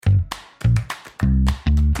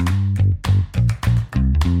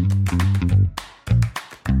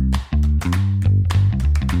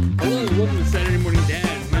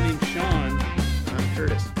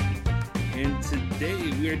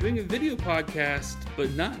podcast,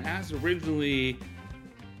 but not as originally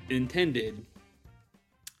intended.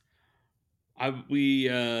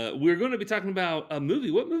 We're going to be talking about a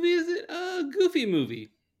movie. What movie is it? A Goofy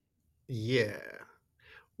movie. Yeah.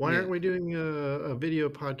 Why Yeah. aren't we doing a video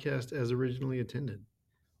podcast as originally intended?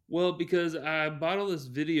 Well, because I bought all this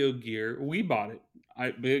video gear. We bought it.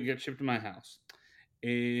 It got shipped to my house,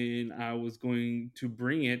 and I was going to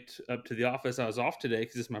bring it up to the office. I was off today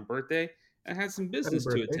because it's my birthday. I had some Happy business to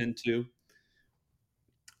birthday. attend to,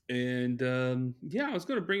 and I was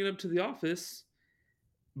going to bring it up to the office.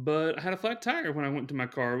 But I had a flat tire when I went to my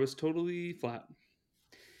car. It was totally flat.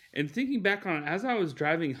 And thinking back on it, as I was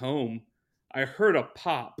driving home, I heard a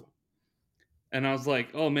pop. And I was like,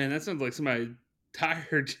 oh man, that sounds like somebody's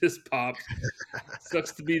tire just popped.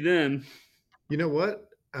 Sucks to be them. You know what?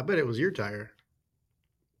 I bet it was your tire.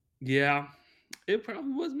 Yeah, it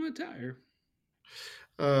probably was my tire.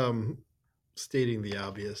 Um, Stating the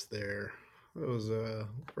obvious there. It was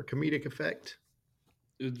for comedic effect.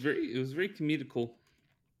 It was very comedical.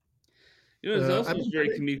 You know, it also I've was been very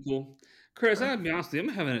putting, comedical. Chris, I I've, gotta be honest with you,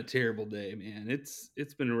 I'm having a terrible day, man. It's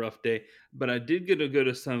been a rough day. But I did get to go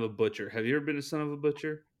to Son of a Butcher. Have you ever been to Son of a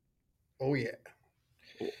Butcher? oh yeah.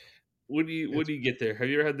 What It's do you get there? Have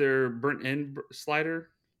you ever had their burnt end slider?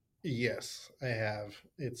 yes, I have.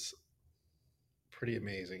 It's pretty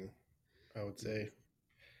amazing, I would say.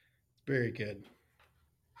 Very good.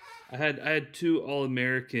 I had two All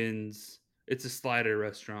Americans. It's a slider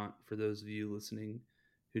restaurant for those of you listening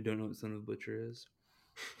who don't know what Son of a Butcher is,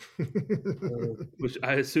 which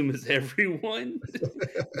I assume is everyone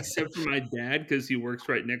except for my dad because he works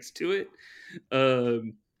right next to it.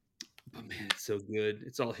 Um, but man, it's so good.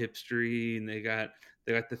 It's all hipstery, and they got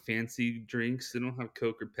the fancy drinks. They don't have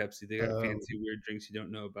Coke or Pepsi. They got um, fancy weird drinks you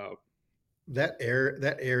don't know about. that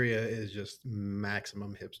area is just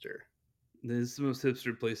maximum hipster. This is the most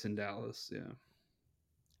hipster place in Dallas. Yeah.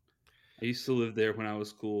 I used to live there when I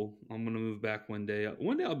was cool. I'm gonna move back one day.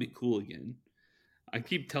 One day I'll be cool again. I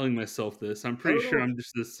keep telling myself this. I'm I pretty don't sure know. I'm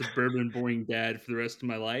just a suburban, boring dad for the rest of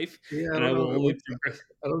my life, Yeah, I and I don't will know. only progress.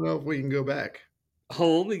 I don't know if we can go back. I'll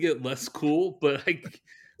only get less cool. But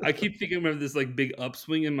I keep thinking of this like big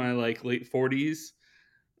upswing in my like late 40s.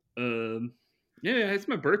 Um, yeah, it's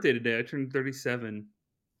my birthday today. I turned 37.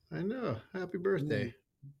 I know. Happy Yeah, birthday.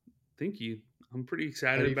 thank you. I'm pretty How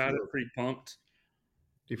excited do you about it. feel? Pretty pumped.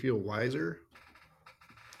 Do you feel wiser?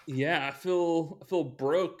 Yeah, I feel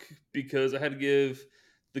broke because I had to give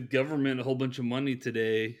the government a whole bunch of money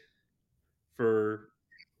today for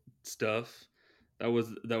stuff. That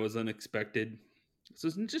was unexpected. So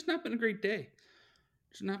it's just not been a great day.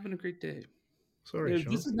 It's not been a great day. Sorry, This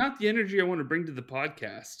Sean. is not the energy I want to bring to the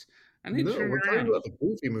podcast. I need to No, turn we're it talking around. about the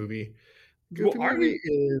Goofy movie. Well, Goofy are movie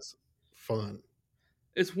you? is fun.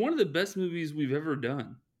 It's one of the best movies we've ever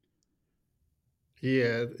done.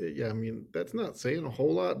 Yeah, yeah. I mean, that's not saying a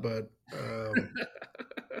whole lot, but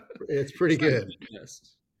it's pretty It's not good. the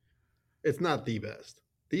best. It's not the best.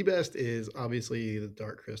 The best is obviously the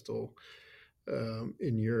Dark Crystal,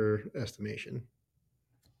 in your estimation.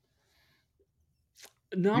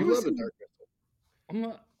 No, I'm You gonna love say the Dark Crystal. I'm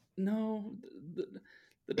not. No,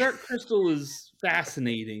 the Dark Crystal is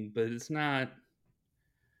fascinating, but it's not.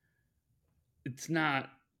 It's not.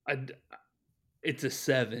 A, it's a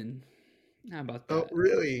 7. How about Oh, that?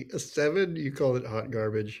 really? A 7? You called it hot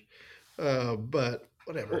garbage. But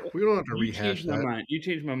whatever. Well, We don't have to you rehash changed my that. mind. You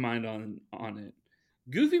changed my mind on it.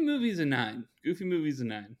 Goofy movie's a 9. Goofy movie's a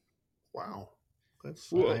 9. Wow. That's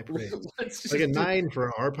high Well, praise. let's Like a just. 9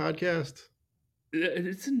 for our podcast?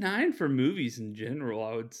 It's a 9 for movies in general.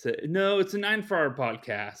 I would say no. It's a 9 for our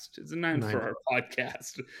podcast. It's a 9 9 for for our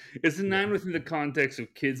podcast. It's a yeah. 9 within the context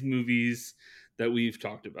of kids movies that we've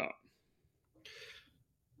talked about.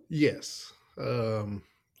 Yes. The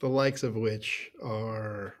likes of which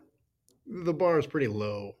are the bar is pretty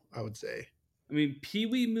low, I would say. I mean, Pee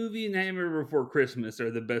Wee movie and Nightmare Before Christmas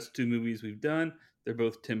are the best 2 movies we've done. They're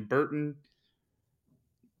both Tim Burton.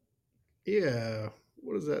 Yeah.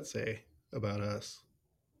 What does that say about us?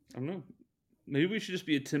 I don't know. Maybe we should just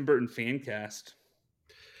be a Tim Burton fan cast.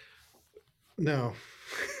 No.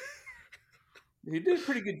 He did a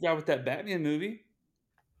pretty good job with that Batman movie.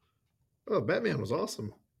 Oh, Batman was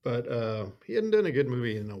awesome, but he hadn't done a good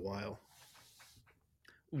movie in a while.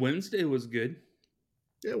 Wednesday was good.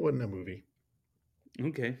 Yeah, it wasn't a movie.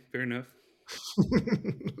 Okay, fair enough.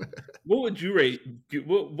 What would you rate?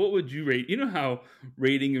 What would you rate? You know how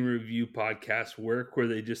rating and review podcasts work, where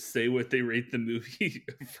they just say what they rate the movie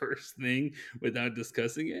first thing without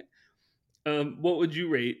discussing it. What would you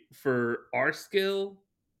rate for our scale,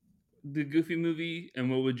 the Goofy movie, and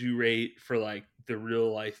what would you rate for like the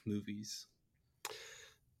real life movies?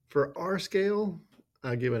 For our scale,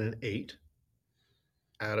 I give it an 8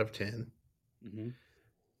 out of 10. Hmm.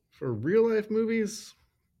 For real life movies,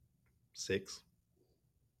 6.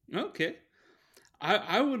 Okay.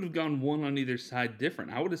 I would have gone one on either side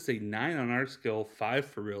different. I would have said 9 on our scale, 5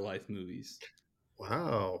 for real life movies.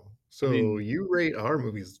 Wow. I So mean, you rate our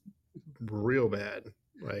movies real bad.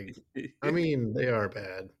 Like, I mean, they are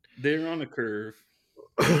bad. they're on a curve.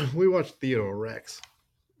 We watched Theodore Rex.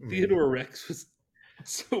 I mean, Theodore Rex was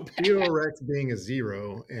so bad. Theodore Rex being a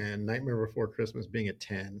 0 and Nightmare Before Christmas being a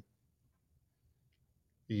 10.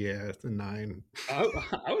 Yeah, it's a 9. I,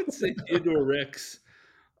 I would say Theodore Rex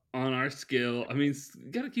on our scale. I mean,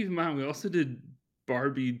 you got to keep in mind we also did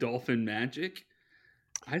Barbie Dolphin Magic.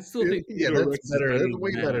 I still think Yeah, Theodore that's Rex is better. better That's than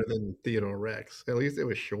way that. better than Theodore Rex. At least it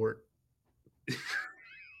was short.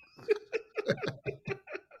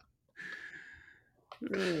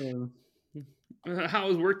 Uh, how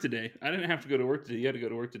was work today? I didn't have to go to work today. You had to go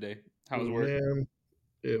to work today. How was work? Man,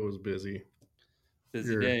 it was busy.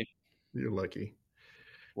 Busy You're day. you're lucky.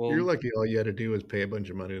 You're Well, lucky all you had to do was pay a bunch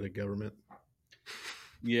of money to the government.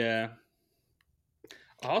 yeah.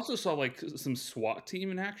 I also saw like some SWAT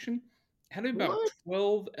team in action. Had about What?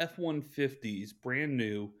 12 F-150s, brand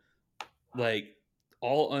new, like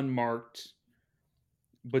all unmarked,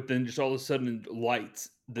 but then just all of a sudden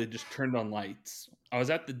lights. They just turned on lights. I was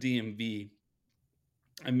at the DMV.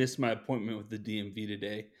 I missed my appointment with the DMV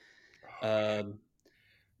today. Oh man, Um,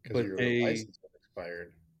 because but your they, license was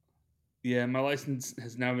expired. yeah, my license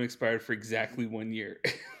has now been expired for exactly 1 year.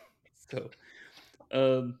 So,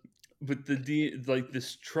 um, but like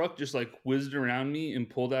this truck just like whizzed around me and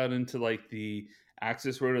pulled out into like the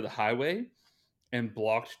access road of the highway and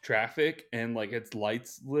blocked traffic, and like its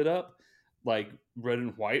lights lit up like red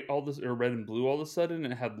and white all this, or red and blue all of a sudden.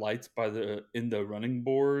 It had lights by the in the running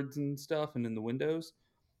boards and stuff and in the windows,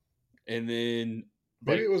 and then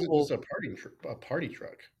Maybe like it wasn't just whole, a party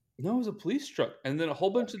truck. no, it was a police truck, and then a whole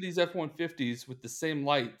bunch of these F-150s with the same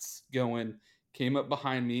lights going came up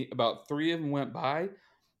behind me. About three of them went by,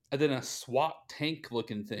 and then a SWAT tank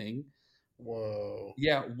looking thing, Whoa.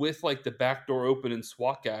 yeah, with like the back door open and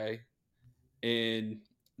SWAT guy, and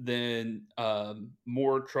then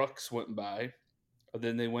more trucks went by.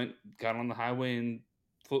 Then they got on the highway and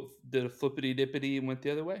did a flippity dippity and went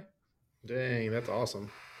the other way. Dang, that's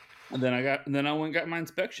awesome. And then I went and got my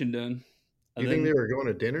inspection done. Do And you think then they were going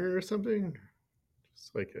to dinner or something?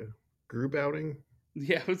 It's like a group outing.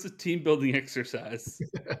 yeah, it was a team building exercise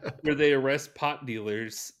where they arrest pot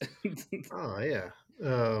dealers. Oh yeah.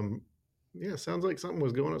 Um, yeah, sounds like something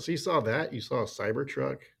was going on. So you saw that? You saw a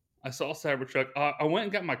Cybertruck? I saw Cybertruck. I went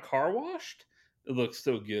and got my car washed. It looks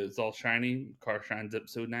so good. It's all shiny. Car shines up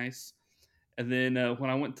so nice. And then when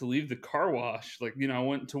I went to leave the car wash, like, I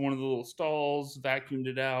went to one of the little stalls, vacuumed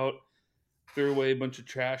it out, threw away a bunch of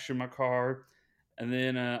trash in my car. And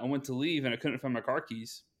then I went to leave and I couldn't find my car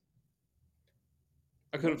keys.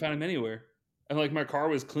 I couldn't What? find them anywhere. And like my car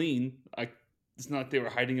was clean. It's not like they were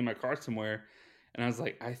hiding in my car somewhere. And I was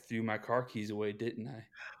like, I threw my car keys away, didn't I?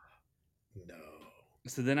 No.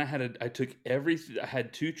 So then I took I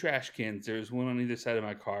had two trash cans. There was one on either side of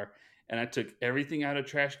my car, and I took everything out of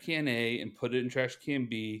trash can A and put it in trash can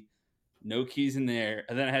B. No keys in there,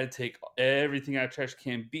 and then I had to take everything out of trash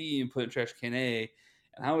can B and put it in trash can A.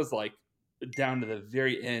 And I was like down to the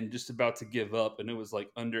very end, just about to give up, and it was like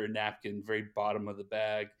under a napkin, very bottom of the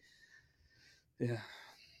bag. Yeah.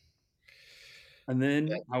 And That then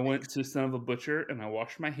I went stinks. to Son of a Butcher and I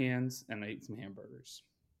washed my hands and I ate some hamburgers.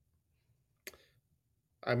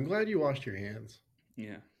 I'm glad you washed your hands.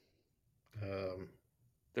 Yeah. Um,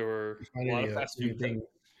 There were you find a lot of fast food anything?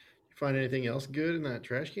 cuts. You find anything else good in that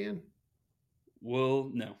trash can? Well,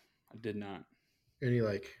 no, I did not. Any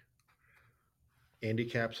like Andy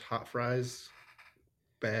Caps hot fries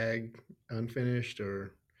bag unfinished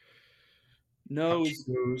or No, hot it's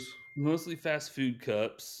Cheetos? mostly fast food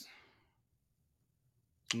cups.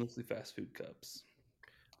 It's mostly fast food cups.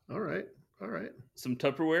 All right, all right. Some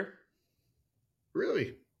Tupperware.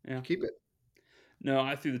 Really? Yeah. Keep it. No,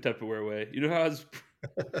 I threw the Tupperware away. You know how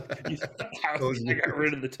you know how Oh, I got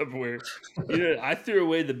rid of the Tupperware. I threw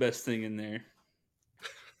away the best thing in there.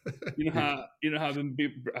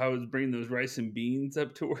 I was bringing those rice and beans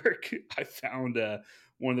up to work. I found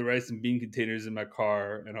one of the rice and bean containers in my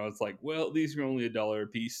car, and I was like, "Well, these are only $1 a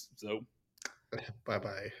piece, so Bye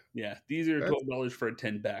bye. yeah, these are That's $12 for a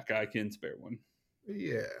 10 pack. I can spare one."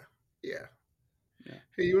 yeah, yeah. Yeah,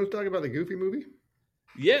 Hey, you want to talk about the Goofy movie?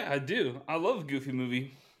 yeah, I do. I love Goofy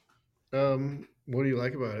movie. What do you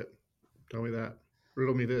like about it? Tell me that.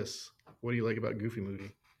 Riddle me this. What do you like about Goofy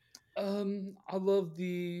movie? I love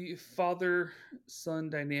the father son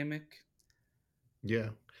dynamic. Yeah.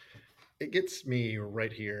 it gets me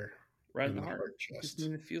right here right in in the the heart. heart Gets me chest.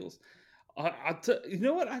 in the feels. You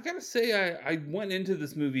know what? I gotta say, I went into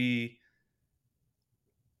this movie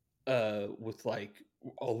with like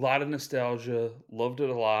a lot of nostalgia, loved it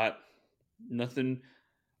a lot. Nothing,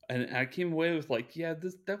 and I came away with like, yeah,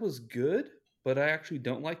 this that was good, but I actually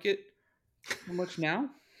don't like it so much now.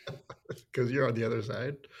 Because you're on the other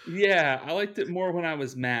side. Yeah, I liked it more when I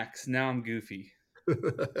was Max. Now I'm Goofy.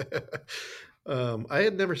 I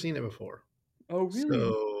had never seen it before, Oh, really?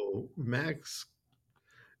 so Max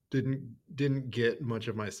didn't get much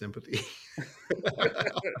of my sympathy.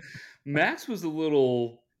 Max was a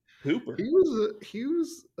little pooper. He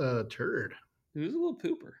was a turd, He was a little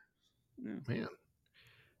pooper. Yeah. man.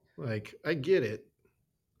 Like I get it,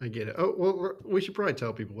 I get it. Oh well, we should probably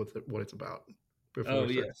tell people what it's about before Oh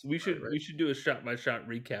we start yes, we talking about it, should right? we should do a shot by shot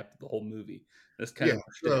recap of the whole movie. That's kind Yeah. of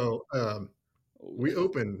our shtick. So Oh we yes.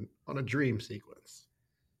 open on a dream sequence.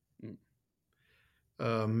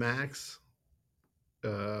 Mm, Max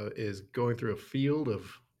is going through a field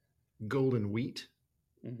of golden wheat,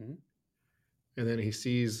 mhm. and then he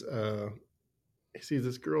sees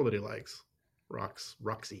this girl that he likes,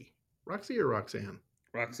 Roxy or Roxanne.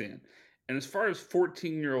 Roxanne. And as far as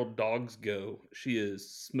 14-year-old dogs go, she is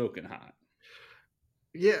smoking hot.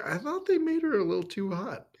 Yeah, I thought they made her a little too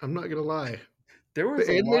hot. I'm not gonna lie. There The was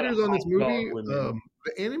a lot of animators on hot this dog movie, women.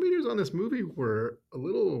 were a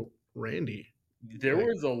little randy, There like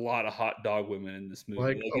was a lot of hot dog women in this movie.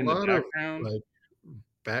 like Like a in the lot of background. like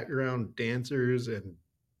background dancers and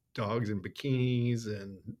dogs in bikinis,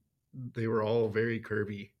 and they were all very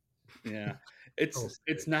curvy. Yeah. I'll It's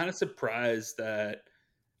say. not a surprise that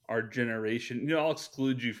our generation, I'll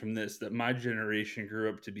exclude you from this, that my generation grew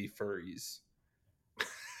up to be furries.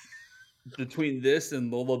 Between this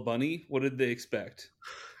and Lola Bunny, what did they expect?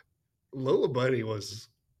 Lola Bunny was,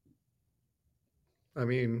 I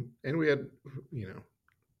mean, and we had, you know,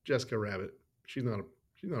 Jessica Rabbit. She's not a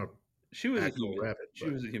She was a actual human. rabbit, She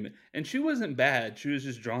but was a human. And she wasn't bad. She was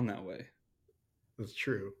just drawn that way. that's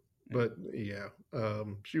true. Yeah. But yeah,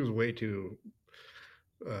 she was way too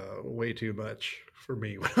much for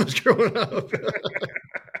me when I was growing up.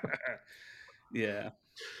 Yeah.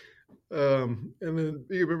 And then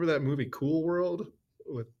do you remember that movie Cool World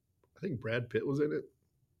with I think Brad Pitt was in it.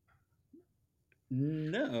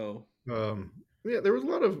 No. Yeah, there was a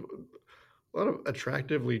lot of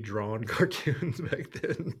attractively drawn cartoons back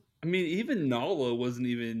then. I mean, even Nala wasn't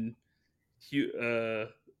even hu- uh,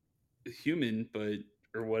 human, but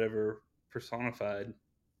or whatever personified.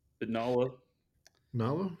 But Nala,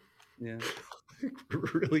 Nala, yeah,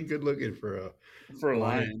 really good looking for a lion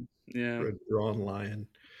lion, yeah. for a drawn lion.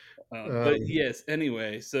 But Um, yes,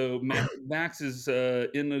 anyway, so Max is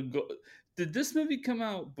in the. Did this movie come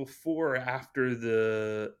out before or after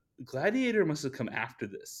the Gladiator? Must have come after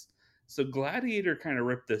this. So Gladiator kind of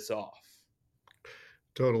ripped this off.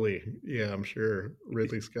 Totally, yeah, I'm sure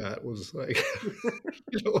Ridley Scott was like,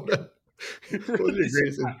 you know what was Really? your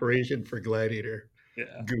greatest inspiration for Gladiator?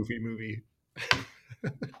 Yeah. Goofy movie.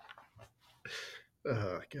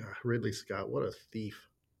 God, Ridley Scott, what a thief.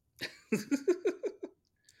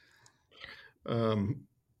 Um,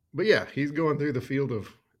 but yeah, he's going through the field of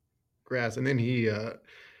grass, and then he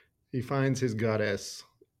finds his goddess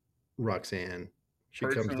Roxanne. She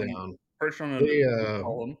perched comes on down. perched on They a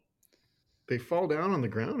column. they fall down on the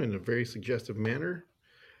ground in a very suggestive manner,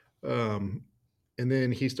 um, and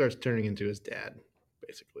then he starts turning into his dad.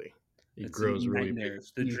 Basically, he It's grows really big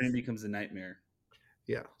nightmares. The dream teeth. becomes a nightmare.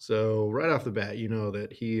 Yeah, so right off the bat, you know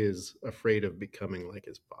that he is afraid of becoming like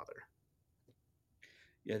his father.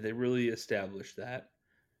 Yeah, they really established that.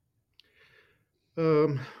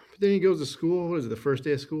 But then he goes to school. What is it? The first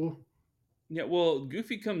day of school? Yeah, well,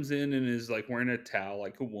 Goofy comes in and is like wearing a towel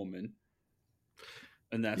like a woman,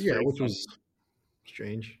 and that's Yeah, very which was funny.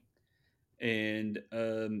 strange. And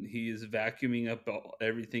he is vacuuming up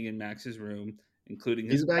everything in Max's room, including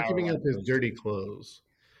his He's power vacuuming up his lamppost. dirty clothes,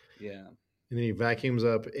 Yeah, and then he vacuums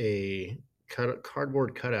up a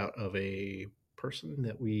cardboard cutout of a person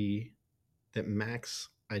that Max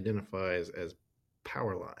identifies as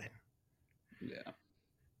Powerline, yeah,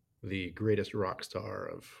 the greatest rock star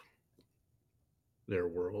of their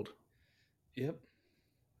world. yep.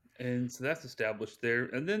 And so that's established there.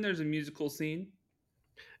 And then there's a musical scene.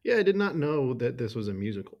 Yeah, I did not know that this was a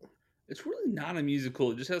musical. It's really not a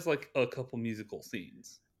musical. It just has like a couple musical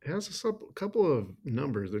scenes. It has couple of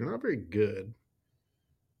numbers. They're not very good.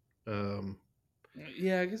 Um,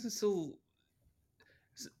 Yeah, I guess it's still.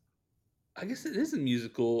 I guess it is a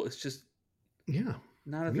musical. It's just yeah,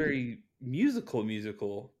 not a music. very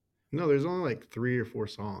musical. No, there's only like 3 or 4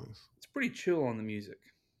 songs. It's pretty chill on the music.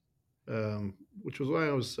 which was why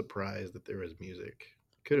I was surprised that there was music.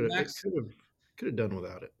 But Could it Max, could have done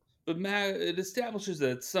without it. it establishes that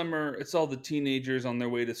it's summer. It's all the teenagers on their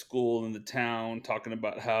way to school in the town talking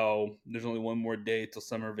about how there's only one more day till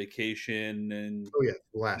summer vacation, and Oh yeah,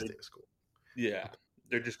 last they're, day of school. yeah,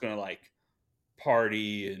 they're just gonna like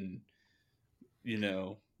party and you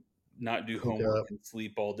know not do Hook homework up. and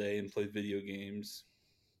sleep all day and play video games.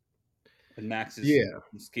 And Max is Yeah.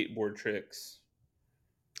 skateboard tricks.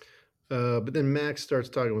 But then Max starts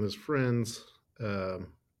talking with his friends. Um,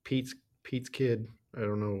 Pete's Pete's kid. I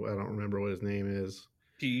don't know. I don't remember what his name is.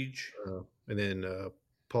 Peach. And then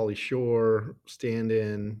Pauly Shore,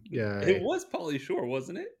 stand-in It guy. was Polly Shore,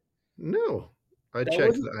 wasn't it? No, That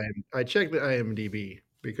wasn't. I checked the IMDb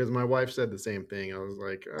because my wife said the same thing. I was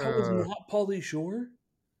like, That was not Polly Shore.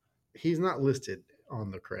 he's not listed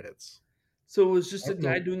on the credits. So it was I just a don't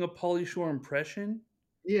guy know. doing a Polly Shore impression.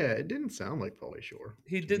 Yeah, it didn't sound like Pauly Shore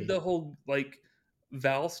He to did me. the whole like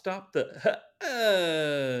vowel stop. He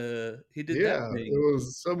did that Yeah, it thing.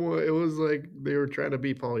 was somewhat. It was like they were trying to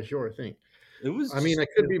be Pauly Shore. I think. It was I mean, just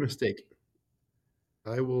I could be mistaken.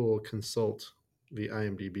 I will consult the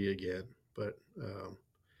IMDb again, but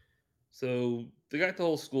so they got the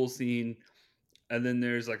whole school scene, and then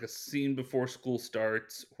there's like a scene before school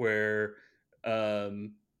starts where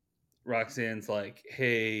um, Roxanne's like,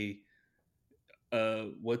 "Hey,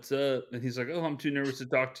 what's up?" And he's like, "Oh, I'm too nervous to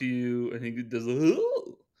talk to you." And he does a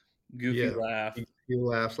goofy yeah, laugh, he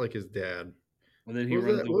laughs like his dad. and then he What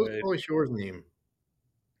was runs that? What was away. Pauly Shore's name?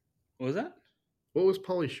 What was that? What was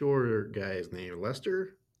Pauly Shore guy's name?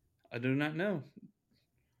 Lester? I do not know.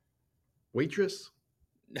 Waitress?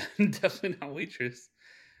 Definitely not waitress.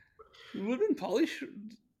 It would have been Polly.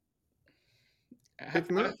 It's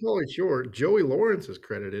not Pauly Shore. Joey Lawrence is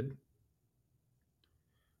credited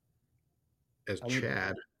as I don't.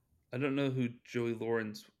 Chad. I don't know who Joey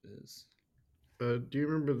Lawrence is. Do you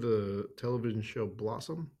remember the television show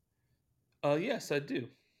Blossom? Yes, I do.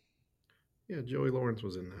 Yeah, Joey Lawrence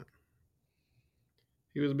was in that.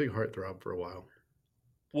 He was a big heartthrob for a while.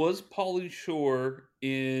 Was Polly Shore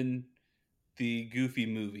in the Goofy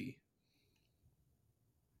movie?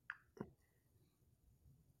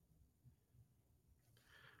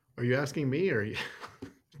 Are you asking me or did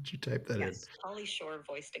you type that in? Yes, Pauly Shore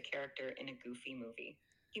voiced a character in a Goofy movie.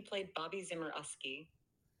 He played Bobby Zimmer-Usky,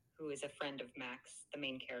 who is a friend of Max, the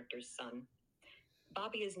main character's son.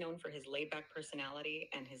 Bobby is known for his laid-back personality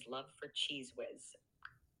and his love for Cheese Whiz.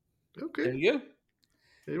 There Okay, you go.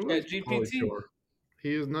 it was Chat Pauly GPT. Shore.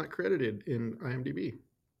 He is not credited in IMDb.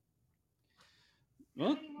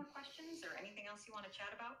 Well, Any more questions or anything else you want to chat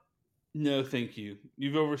about? no, thank you.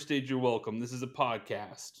 You've overstayed your welcome. This is a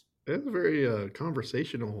podcast. That's a very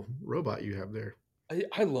conversational robot you have there.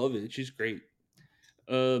 I love it. She's great.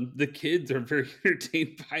 The kids are very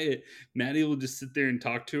entertained by it. Maddie will just sit there and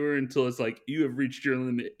talk to her until it's like, you have reached your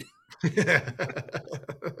limit.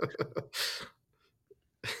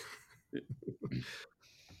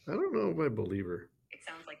 I don't know if I believe her. It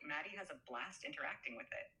sounds like Maddie has a blast interacting with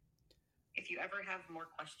it. If you ever have more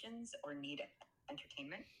questions or need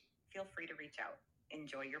entertainment, feel free to reach out.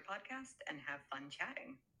 Enjoy your podcast and have fun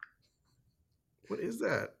chatting. What is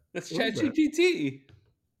that? That's What is Chat that? GPT.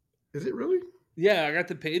 Is it really? Yeah, I got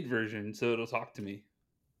the paid version, so it'll talk to me.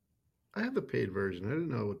 I have the paid version. I didn't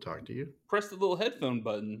know it would talk to you. Press the little headphone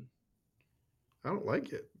button. I don't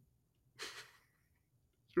like it.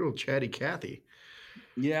 It's real chatty Cathy.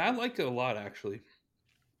 Yeah, I like it a lot actually.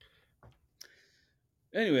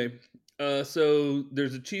 Anyway, so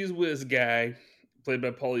there's a Cheese Whiz guy played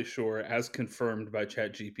by Pauly Shore, as confirmed by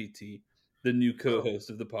ChatGPT, the new Oh, co-host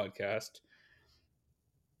of the podcast,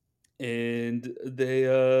 and they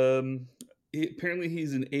apparently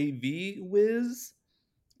he's an AV whiz,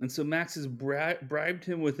 and so Max has bribed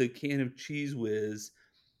him with a can of Cheese Whiz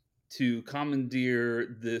to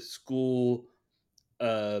commandeer the school.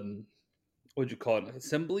 What'd you call it?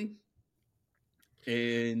 Assembly,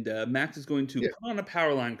 and Max is going to yeah. put on a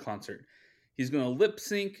Powerline concert. He's going to lip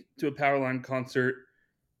sync to a Powerline concert,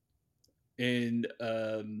 and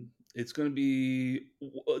it's going to be.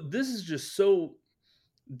 This is just so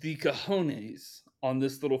the cojones on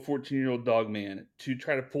this little 14-year-old dog man to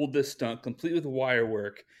try to pull this stunt, complete with wire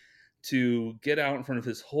work, to get out in front of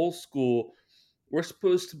his whole school. We're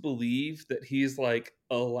supposed to believe that he's like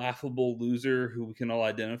a laughable loser who we can all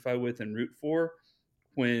identify with and root for,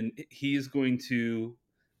 when he's going to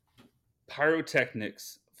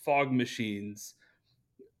pyrotechnics, fog machines,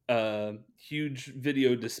 huge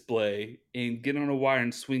video display, and get on a wire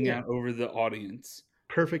and swing Yeah. out over the audience.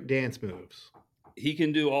 Perfect dance moves. He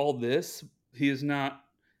can do all this. He is not,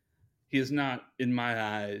 in my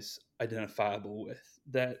eyes, identifiable with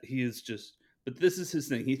that he is just. But this is his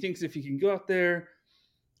thing. He thinks if he can go out there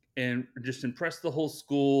and just impress the whole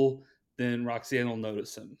school, then Roxanne will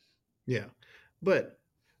notice him. Yeah. But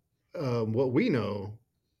what we know,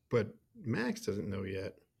 but Max doesn't know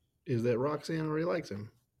yet, is that Roxanne already likes him.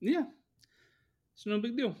 Yeah, it's no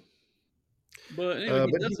big deal. But anyway,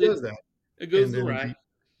 he But he does it. does that. It And goes then awry.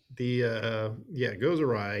 it goes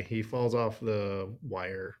awry. He falls off the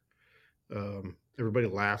wire. Everybody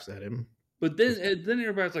laughs at him. But then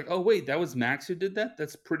everybody's like, "Oh wait, that was Max who did that.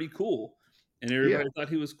 That's pretty cool." And Yeah, everybody thought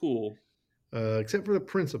he was cool. except for the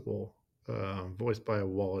principal, voiced by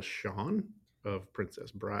Wallace Shawn of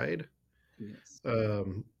Princess Bride. Yes,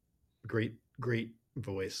 Um, great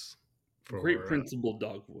voice great for principal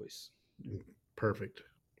dog voice. perfect,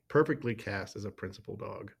 perfectly cast as a principal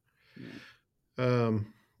dog. Yeah.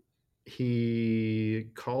 Um, he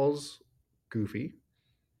calls Goofy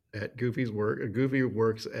at Goofy's work. Goofy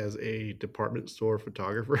works as a department store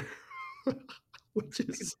photographer, which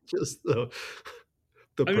is just the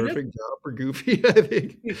I mean, that's, perfect job for Goofy, I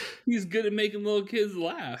think. he's good at making little kids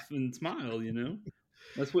laugh and smile.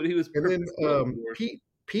 That's what he was And then purpose built for.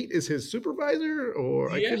 Pete is his supervisor, or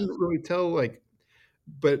I Yeah, couldn't really tell.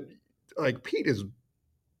 But like Pete is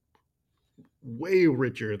way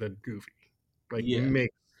richer than Goofy. Like yeah.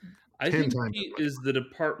 makes I 10 think times as Pete much. is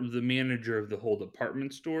the manager of the whole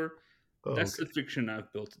department store. Oh, That's okay. the fiction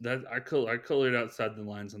I've built. That I colored outside the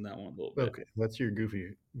lines on that one a little bit. Okay, that's your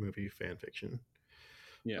Goofy movie fan fiction.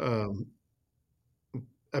 Yeah, Um,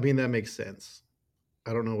 I mean that makes sense.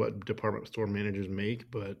 I don't know what department store managers make,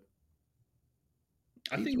 but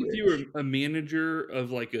I Pete's think if you were rich. a manager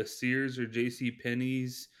of like a Sears or J.C.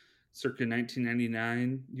 Penney's circa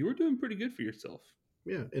 1999, you were doing pretty good for yourself.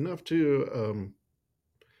 Yeah, enough to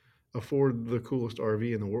afford the coolest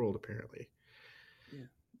RV in the world, apparently. Yeah.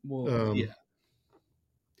 Well, yeah. Um,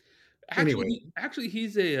 Actually, anyway,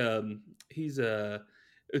 he's a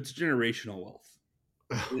it's generational wealth.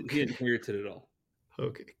 He okay, inherited it all.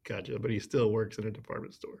 okay, gotcha. But he still works in a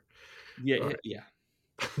department store. Yeah, All yeah.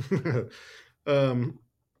 right. um,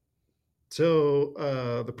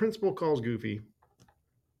 so the principal calls Goofy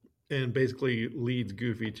and basically leads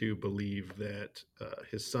Goofy to believe that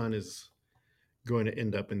his son is going to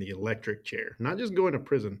end up in the electric chair, not just going to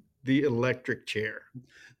prison, the electric chair.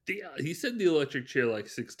 He said the electric chair like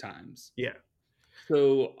 6 times. Yeah,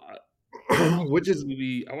 So I watched which this is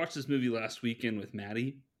movie. I watched this movie last weekend with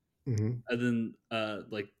Maddie, mhm. and then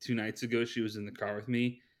like 2 nights ago, she was in the car with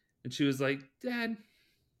me, and she was like, "Dad,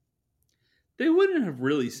 they wouldn't have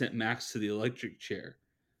really sent Max to the electric chair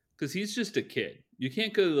because he's just a kid. You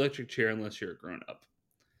can't go to the electric chair unless you're a grown up."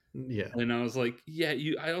 Yeah, And I was like, "Yeah,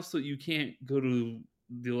 you. I also you can't go to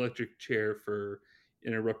the electric chair for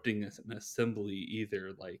interrupting an assembly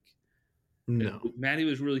either." Like, and no, Maddie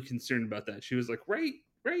was really concerned about that. She was like, "Right,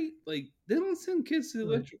 right. Like they don't send kids to the Uh,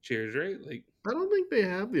 electric chairs, right?" Like, I don't think they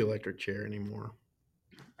have the electric chair anymore.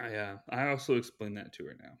 I also explained that to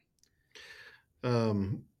her now.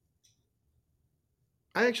 Um,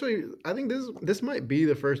 I think this might be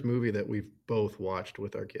the first movie that we've both watched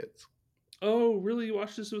with our kids. Oh, really? You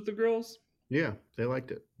watched this with the girls? Yeah, they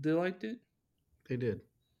liked it. They liked it. They did.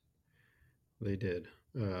 They did.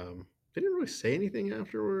 They didn't really say anything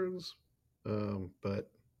afterwards,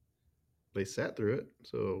 but they sat through it.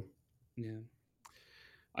 So, Yeah.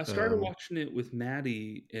 I started um, watching it with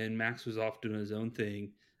Maddie, and Max was off doing his own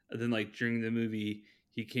thing. And then, like during the movie,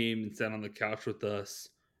 he came and sat on the couch with us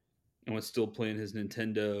and was still playing his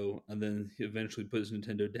Nintendo. And then he eventually put his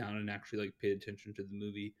Nintendo down and actually like paid attention to the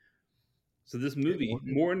movie. So this it movie won-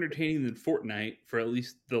 more entertaining than Fortnite for at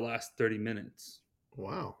least the last 30 minutes.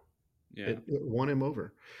 wow, Yeah. it won him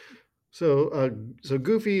over. So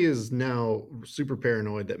Goofy is now super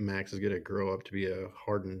paranoid that Max is going to grow up to be a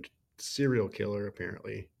hardened serial killer,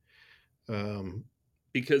 apparently. Um,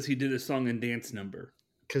 Because he did a song and dance number.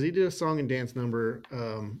 because he did a song and dance number.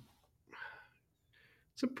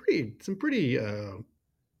 Some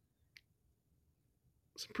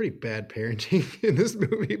pretty bad parenting in this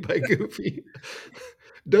movie by Goofy.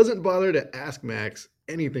 Doesn't bother to ask Max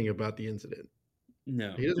anything about the incident.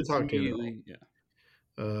 No, He doesn't just talk to him at all. immediately.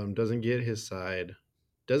 Yeah. Doesn't get his side.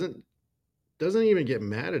 Doesn't doesn't even get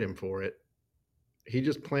mad at him for it. He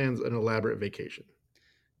just plans an elaborate vacation.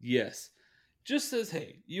 Yes. Just says,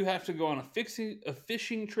 hey, you have to go on a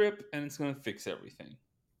fishing trip, and it's going to fix everything.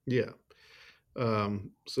 Yeah.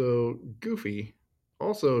 So Goofy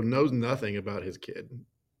also knows nothing about his kid.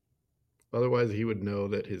 Otherwise, he would know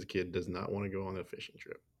that his kid does not want to go on a fishing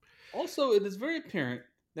trip. Also, it is very apparent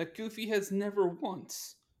that Goofy has never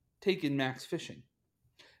once taken Max fishing.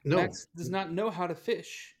 No, Max does not know how to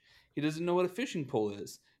fish. He doesn't know what a fishing pole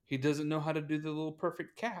is. He doesn't know how to do the little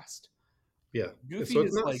perfect cast. Yeah. So Goofy it's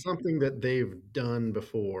is not like, something that they've done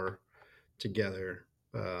before together.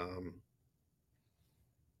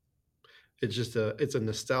 It's a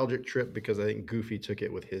nostalgic trip because I think Goofy took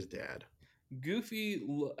it with his dad.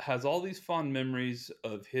 Has all these fond memories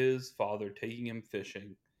of his father taking him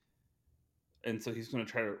fishing, and so he's going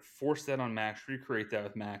to try to force that on Max, recreate that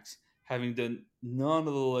with Max, having done none of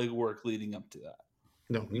the legwork leading up to that.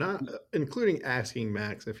 No, not including asking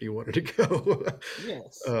Max if he wanted to go.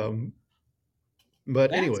 Yes, um,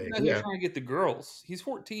 but Max anyway, is out here yeah, trying to get the girls. He's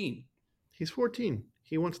 14. he's 14.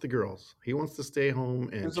 He wants the girls. He wants to stay home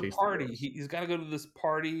and There's a chase the party. girls. He's got to go to this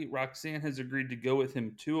party. Roxanne has agreed to go with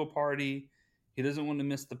him to a party. He doesn't want to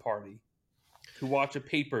miss the party. To watch a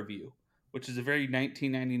pay per view, which is a very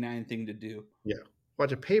 1999 thing to do. Yeah,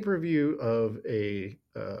 watch a pay per view of a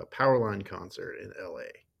Powerline concert in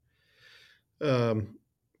L.A.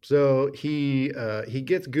 So he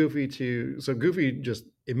gets Goofy to. So Goofy just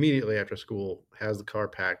immediately after school has the car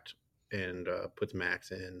packed and puts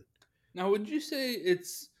Max in. Now, would you say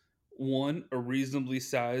it's one, a reasonably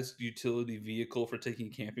sized utility vehicle for taking a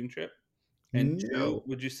camping trip? And two, No,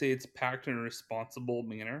 would you say it's packed in a responsible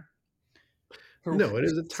manner? Or would no, it you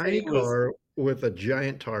is a say tiny it was, car with a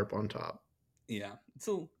giant tarp on top. yeah, it's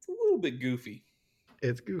a little bit goofy.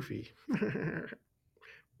 It's Goofy.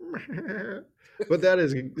 But that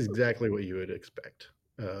is exactly what you would expect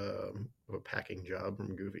of a packing job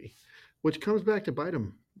from Goofy, which comes back to bite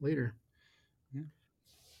him later.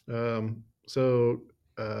 Yeah. So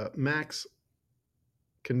Max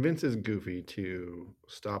convinces Goofy to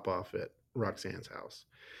stop off at Roxanne's house,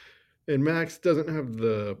 and Max doesn't have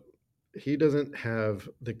the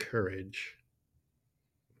courage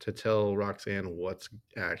to tell Roxanne what's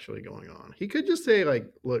actually going on. He could just say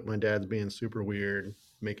like, "Look, my dad's being super weird,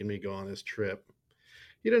 making me go on this trip."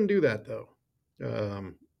 He doesn't do that though. He's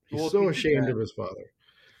Well, if he so did ashamed that, of his father.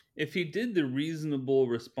 if he did the reasonable,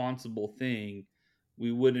 responsible thing,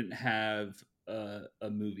 we wouldn't have a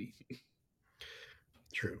movie.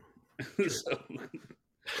 True, true. So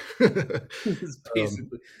it's um,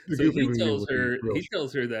 basically, the so Goofy movie would be real he short.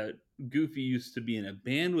 tells her that Goofy used to be in a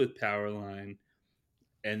band with Powerline,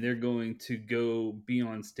 and they're going to go be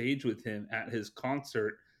on stage with him at his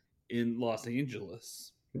concert in Los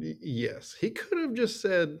Angeles. Yes, he could have just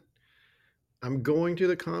said, "I'm going to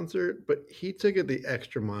the concert," but he took it the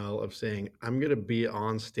extra mile of saying, "I'm going to be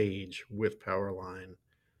on stage with Powerline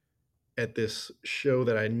at this show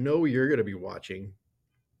that I know you're going to be watching."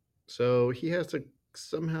 So he has to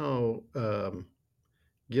somehow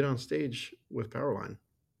get on stage with Powerline,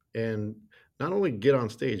 and not only get on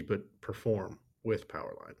stage but perform with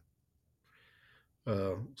Powerline.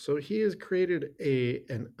 So he has created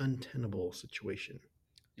an untenable situation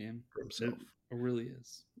Yeah, for it himself. really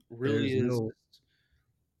is. It really There's is no just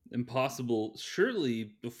impossible.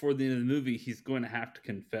 Surely, before the end of the movie, he's going to have to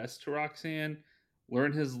confess to Roxanne,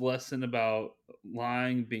 learn his lesson about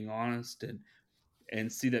lying, being honest,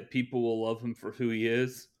 and see that people will love him for who he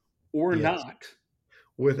is, or yes not,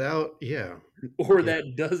 without yeah or yeah,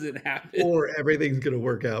 that doesn't happen. or everything's gonna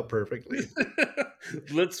work out perfectly.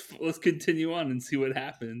 Let's continue on and see what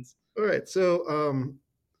happens. All right, so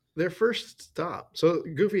their first stop. So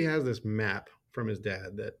Goofy has this map from his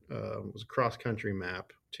dad that was a cross country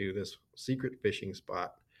map to this secret fishing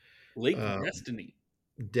spot, Lake um, Destiny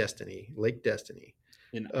Destiny, Lake Destiny.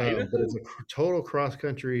 in But it's Idaho. a total cross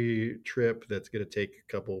country trip that's going to take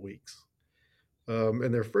a couple of weeks.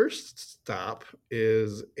 And their first stop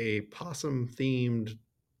is a possum themed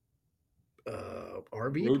RV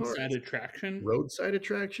park, Roadside attraction. roadside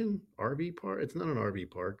attraction, RV park. It's not an RV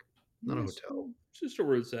park, not a Yes, hotel. it's just a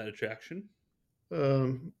roadside attraction.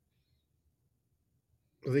 Um,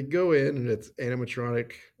 they go in and it's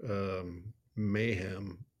animatronic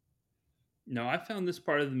mayhem. No, I found this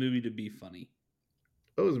part of the movie to be funny.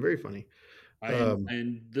 Oh, it was very funny. Um,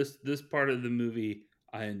 And this part of the movie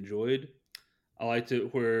I enjoyed. I liked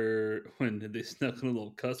it where when they snuck in a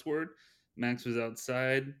little cuss word. Max was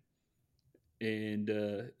outside and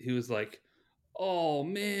he was like, "Oh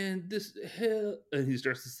man, this hell," and he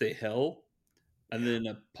starts to say hell, and then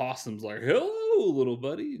a possum's like, "Hello, little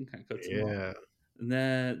buddy," and kind of cuts him off. yeah, And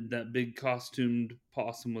that big costumed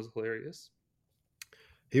possum was hilarious.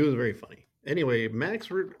 he was very funny. Anyway, Max,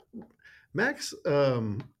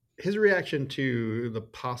 his reaction to the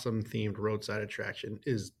possum themed roadside attraction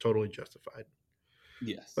is totally justified.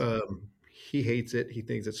 Yes. He hates it. He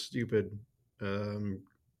thinks it's stupid.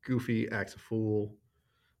 Goofy acts a fool.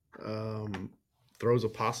 Um, throws a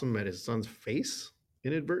possum at his son's face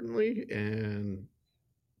inadvertently and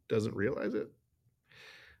doesn't realize it.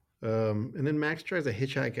 And then Max tries to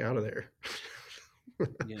hitchhike out of there.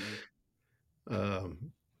 Yeah.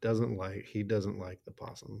 Doesn't like he doesn't like the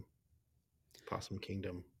Possum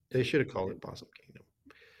Kingdom. They should have called it Possum Kingdom.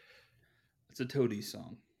 It's a Toadies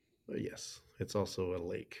song. But yes, it's also a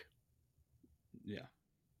lake. Yeah.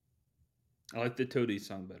 I like the Toadies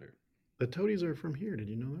song better. The Toadies are from here. Did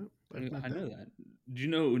you know that? I've met I know them. that. Do you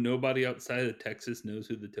know nobody outside of Texas knows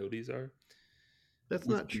who the Toadies are? That's It's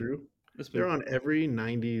not been, true. it's They're been on every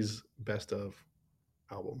 '90s best of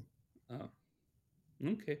album. oh,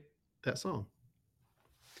 okay. That song.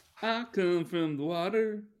 I come from the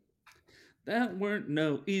water. That weren't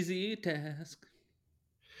no easy task.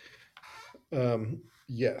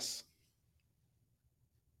 Yes.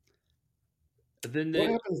 Then What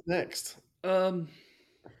they happens next? um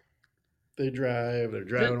They drive. They're then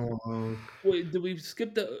driving along. wait, did we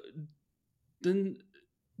skip the then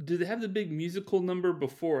do they have the big musical number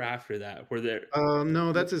before or after that where they're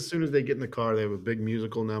No, that's as soon as they get in the car. They have a big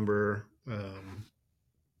musical number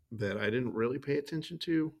that I didn't really pay attention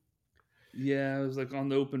to. yeah, it was like on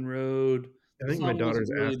the open road. I The think my song wasn't daughters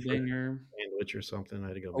really a asked for a banger. sandwich or something. I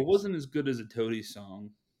had to go Or make a. wasn't as good as a Toady song.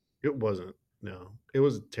 It wasn't. No, it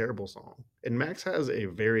was a terrible song. And Max has a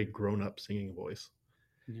very grown-up singing voice.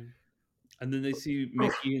 Yeah. And then they see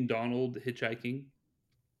Mickey and Donald hitchhiking.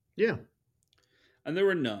 Yeah, And there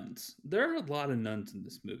were nuns. There are a lot of nuns in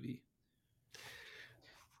this movie.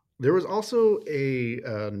 there was also a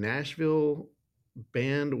Nashville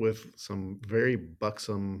band with some very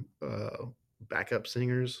buxom backup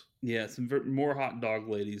singers. Yeah, some more hot dog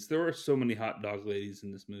ladies. There were so many hot dog ladies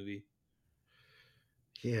in this movie.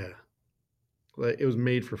 Yeah, like it was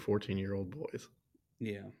made for 14-year-old boys.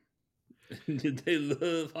 Yeah. They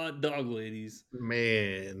love hot dog ladies.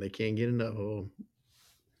 Man, they can't get enough of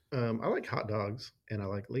 'em. I like hot dogs and I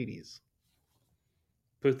like ladies.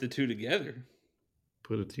 Put the two together.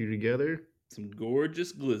 Put the two together, Some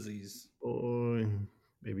gorgeous glizzies. boy.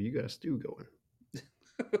 Maybe you got a stew going.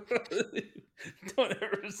 Don't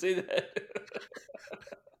ever say that.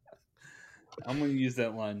 I'm going to use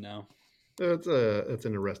that line now. That's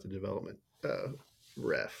an Arrested Development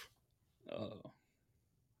ref. Oh.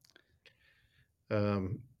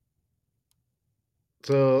 Um,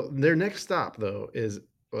 so their next stop though is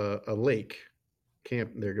a lake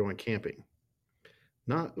camp. They're going camping,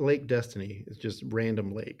 not Lake Destiny. It's just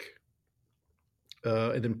random lake.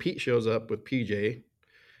 And then Pete shows up with PJ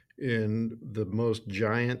in the most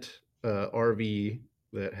giant RV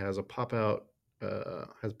that has pop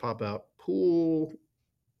out pool,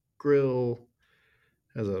 grill,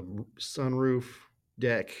 has a sunroof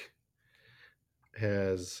deck,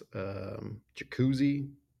 has jacuzzi,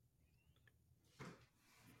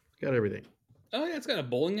 got everything. Oh, yeah, it's got a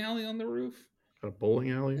bowling alley on the roof. Got a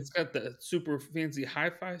bowling alley. It's got the super fancy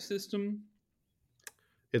hi-fi system.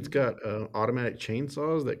 It's got automatic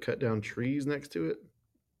chainsaws that cut down trees next to it.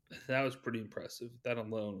 That was pretty impressive. That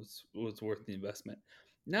alone was worth the investment.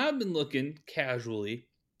 Now I've been looking casually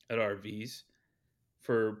at RVs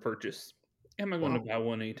for purchase. Am I going to Wow, buy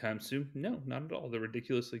one anytime soon? No, not at all. They're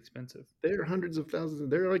ridiculously expensive. they're hundreds of thousands.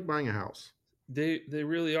 They're like buying a house. They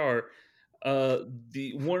really are.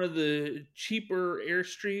 The one of the cheaper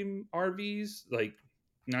Airstream RVs, like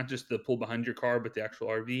not just the pull behind your car, but the actual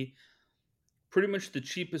RV. Pretty much the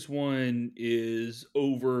cheapest one is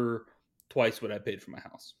over twice what I paid for my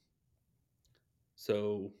house.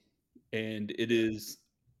 So, and it is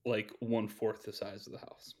like 1/4 the size of the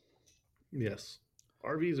house. Yes,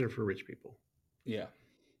 RVs are for rich people Yeah.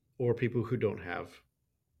 or people who don't have,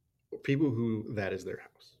 or people who that is their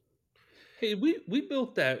house. Hey, we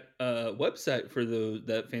built that website for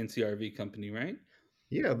that fancy RV company, right?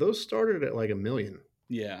 Yeah, those started at like a million.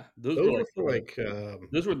 Yeah, those were Those were like for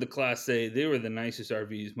like, those were the Class A. They were the nicest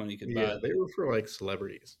RVs money could buy. yeah, they were for like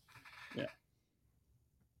celebrities. Yeah,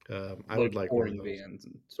 I like would like one of touring those. vans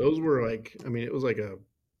and sweet. Those were like, I mean, it was like a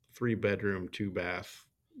 3-bedroom, 2-bath.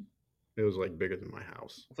 It was like bigger than my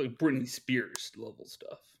house. It's like Britney Spears level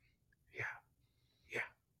stuff. Yeah, yeah.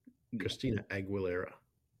 Yeah. Christina Aguilera.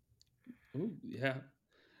 Ooh, yeah.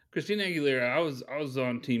 Christina Aguilera. I was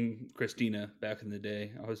on team Christina back in the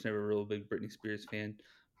day. I was never a real big Britney Spears fan.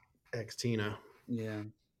 Ex Tina. Yeah,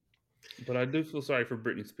 but I do feel sorry for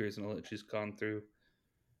Britney Spears and all that she's gone through.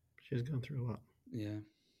 She's gone through a lot. Yeah.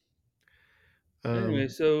 Anyway, Um,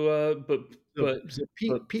 so but so, but so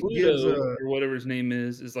but Pete gives Pluto or whatever his name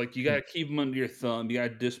is like you got to keep him under your thumb. You got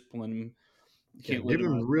to discipline him. You yeah, can't let give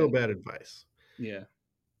him him out of real bed. bad advice Yeah.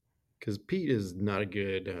 because Pete is not a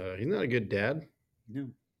good. He's not a good dad. No.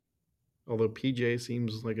 Although PJ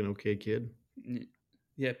seems like an okay kid.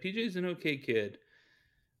 Yeah, PJ's an okay kid,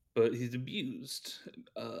 but he's abused.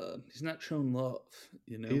 He's not shown love,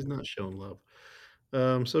 you know. He's not shown love.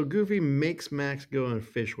 So Goofy makes Max go and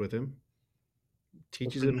fish with him,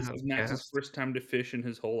 teaches So him this how to is Max's cast. first time to fish in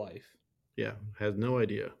his whole life. Yeah, has no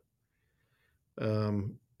idea.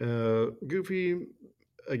 Goofy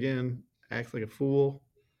again acts like a fool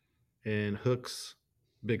and hooks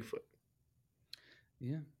Bigfoot.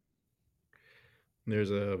 Yeah.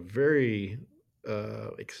 There's a very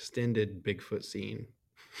extended Bigfoot scene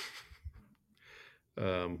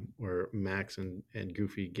where Max and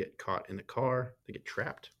Goofy get caught in a car. They get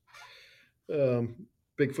trapped. Um,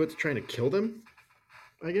 Bigfoot's trying to kill them,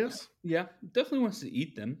 I guess. Yeah, definitely wants to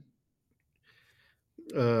eat them.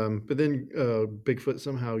 But then Bigfoot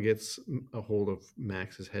somehow gets a hold of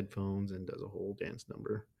Max's headphones and does a whole dance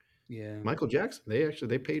number. Yeah. Michael Jackson.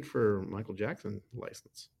 They paid for Michael Jackson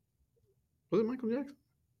license. Was it Michael Jackson?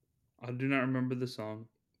 I do not remember the song.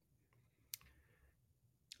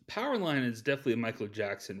 Powerline is definitely a Michael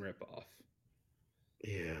Jackson ripoff.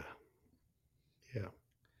 Yeah, yeah.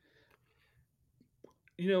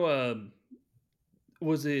 You know,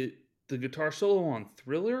 was it the guitar solo on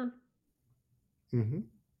Thriller? Mm-hmm. Do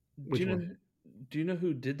Which you one? know? Do you know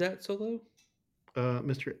who did that solo?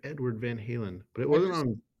 Mr. Edward Van Halen. But it I wasn't just on.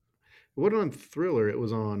 It wasn't on Thriller. It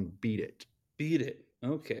was on Beat It. beat it.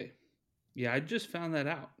 Okay. Yeah, I just found that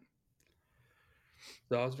out.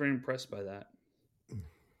 So I was very impressed by that.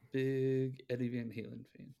 Big Eddie Van Halen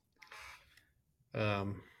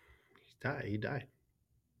fan. He died. He died.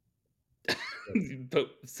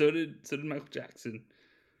 But so did Michael Jackson.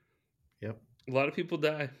 Yep. A lot of people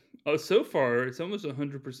die. Oh, so far it's almost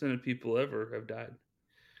 100% of people ever have died.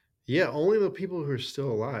 Yeah. Only the people who are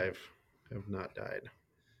still alive have not died.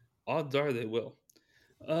 Odds are they will.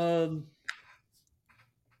 Um,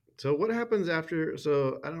 So what happens after?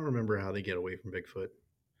 So I don't remember how they get away from Bigfoot.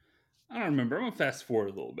 I don't remember. I'm gonna fast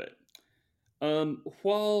forward a little bit.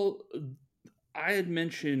 While I had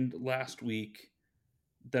mentioned last week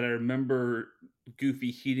that I remember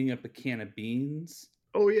Goofy heating up a can of beans.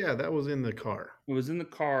 Oh yeah, that was in the car. I was in the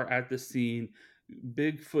car at the scene.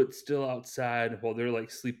 Bigfoot still outside while they're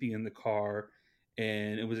like sleeping in the car,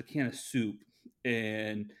 and it was a can of soup.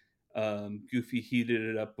 And Goofy heated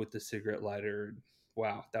it up with the cigarette lighter.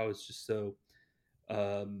 Wow, that was just so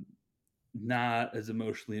um, not as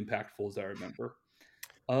emotionally impactful as I remember.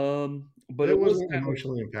 But It it was wasn't kind of.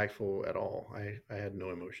 emotionally impactful at all. I had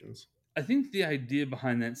no emotions. I think the idea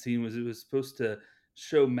behind that scene was it was supposed to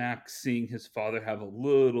show Max seeing his father have a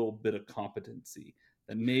little bit of competency.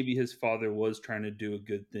 That maybe his father was trying to do a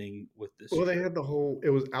good thing with this Well, they trip. had the whole. It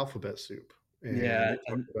was alphabet soup, and Yeah, they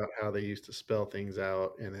talked about how they used to spell things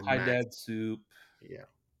out, and then Hi Max. Dad Soup, Yeah,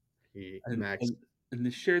 he and, Max. and and they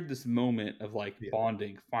shared this moment of like Yeah,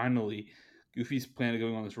 bonding. Finally, Goofy's plan of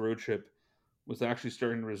going on this road trip was actually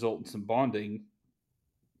starting to result in some bonding.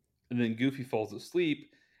 And then Goofy falls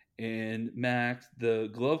asleep, and Max, the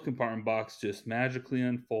glove compartment box just magically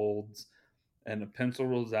unfolds, and a pencil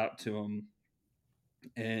rolls out to him.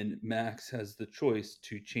 And Max has the choice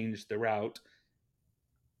to change the route,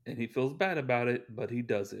 and he feels bad about it, but he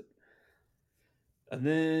does it. And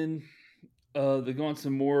then they go on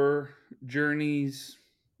some more journeys.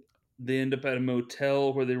 They end up at a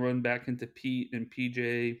motel where they run back into Pete and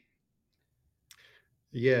PJ.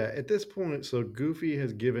 yeah. At this point, so Goofy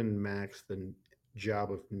has given Max the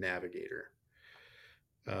job of navigator.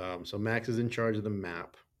 So Max is in charge of the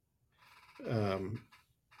map, um,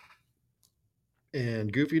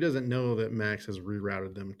 and Goofy doesn't know that Max has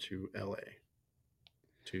rerouted them to L.A.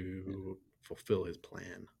 to fulfill his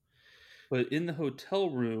plan. But in the hotel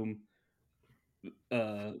room,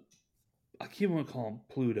 uh, I keep want to call him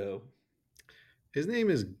Pluto. His name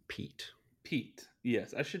is Pete. Pete.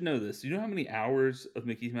 Yes, I should know this. You know how many hours of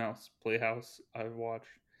Mickey Mouse Playhouse I've watched?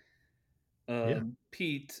 Yeah,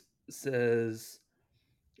 Pete says,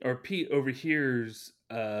 or Pete overhears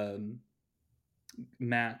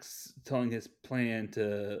Max telling his plan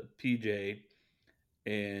to PJ,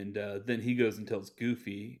 and then he goes and tells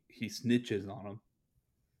Goofy. He snitches on him,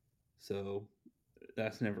 so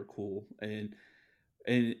that's never cool. And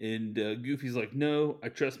Goofy's like, "No, I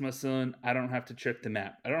trust my son. I don't have to check the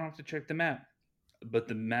map. I don't have to check the map." But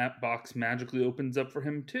the map box magically opens up for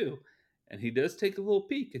him too, and he does take a little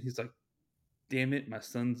peek, and he's like, "Damn it, my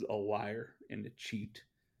son's a liar and a cheat."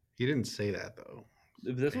 he didn't say that though.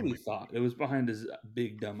 That's what he Family. thought. It was behind his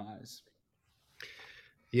big dumb eyes.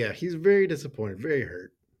 Yeah, he's very disappointed, very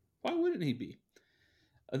hurt. Why wouldn't he be?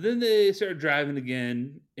 Then they start driving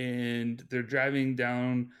again, and they're driving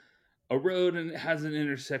down a road, and it has an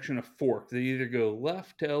intersection of fork. They either go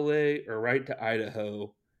left to LA or right to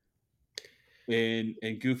Idaho. And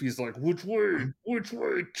Goofy's like, "Which way? Which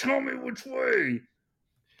way? Tell me which way."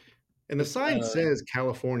 And the It's sign says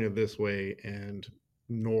California this way and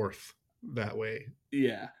north that way.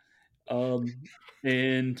 yeah.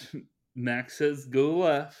 And Max says go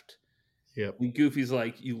left, Yep. and Goofy's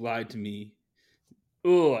like, "You lied to me.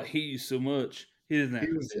 Oh, I hate you so much." He doesn't He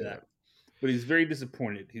actually was say that, but he's very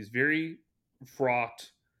disappointed. He's very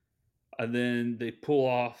fraught. And then they pull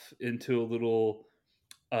off into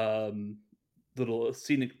a um, little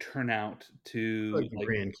scenic turnout to like the like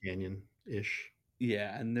Grand Canyon ish.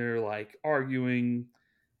 yeah, and they're like arguing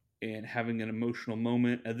and having an emotional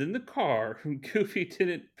moment. And then the car, Goofy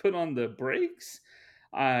didn't put on the brakes.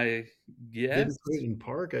 I guess. Didn't put it in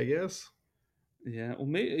park, I guess. Yeah. Well,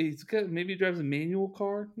 maybe he drives a manual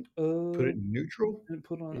car. Put it in neutral. Didn't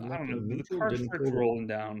put on. He I left don't it know. in But the neutral. car Didn't starts pull the. rolling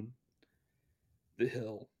down the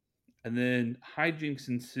hill, and then hijinks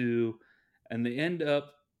ensue, and they end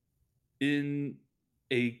up in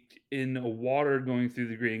a water going through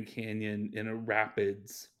the Grand Canyon in a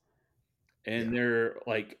rapids, and Yeah. they're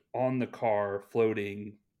like on the car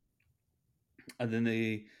floating, and then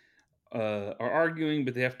they are arguing,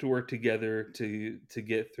 but they have to work together to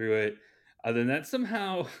get through it. Then that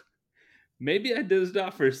somehow maybe I dozed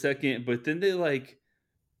off for a second, but then they like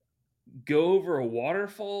go over a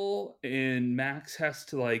waterfall and Max has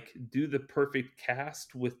to like do the perfect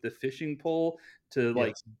cast with the fishing pole to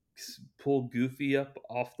like Yes. pull Goofy up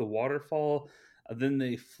off the waterfall. Then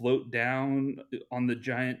they float down on the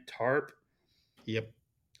giant tarp. Yep.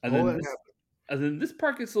 And All then that this happened. and then this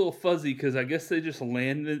part gets a little fuzzy because I guess they just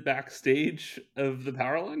landed backstage of the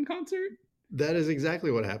Powerline concert. That is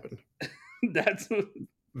exactly what happened. That's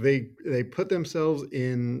They put themselves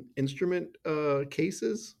in instrument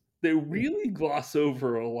cases, they really gloss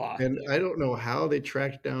over a lot and I don't know how they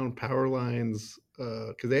tracked down power lines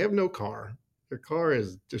because they have no car. Their car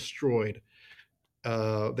is destroyed.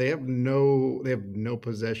 They have no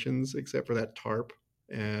possessions except for that tarp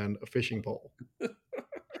and a fishing pole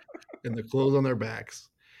and the clothes on their backs.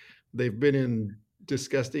 They've been in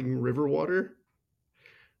disgusting river water.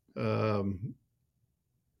 Um,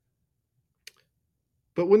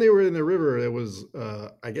 but when they were in the river, it was,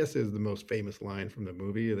 I guess, is the most famous line from the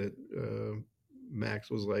movie that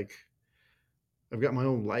Max was like, "I've got my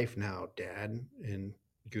own life now, Dad," and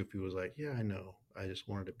Goofy was like, "Yeah, I know. I just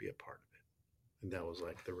wanted to be a part of it." And that was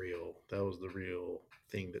like that was the real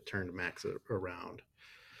thing that turned Max around.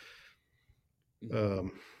 yeah.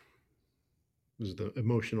 Um, was the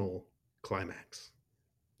emotional climax.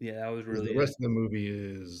 Yeah, that was 'Cause the really it. rest of the movie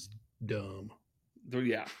is dumb.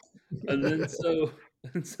 Yeah. And then so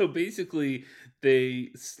and so basically they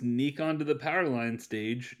sneak onto the Powerline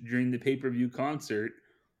stage during the pay-per-view concert,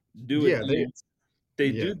 do a Yeah, dance. They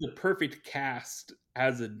yeah. do the perfect cast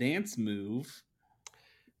as a dance move,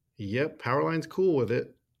 Yep, Powerline's cool with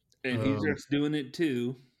it. and he Um, starts doing it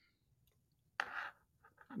too.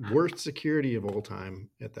 worst security of all time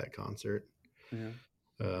at that concert. Yeah.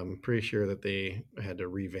 Pretty sure that they had to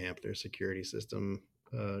revamp their security system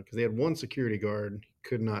because they had one security guard he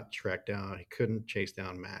could not track down. He couldn't chase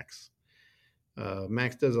down Max.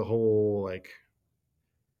 Max does a whole like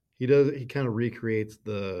he kind of recreates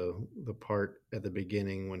the part at the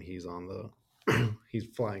beginning when he's on the he's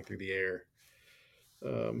flying through the air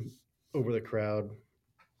um, over the crowd.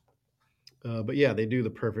 But yeah, they do the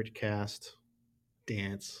perfect cast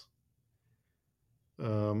dance.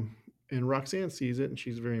 Um, and Roxanne sees it and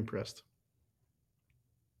she's very impressed.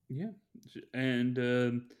 Yeah. And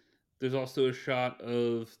there's also a shot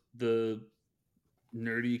of the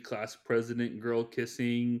nerdy class president girl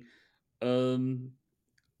kissing um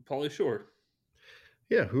Pauly Shore.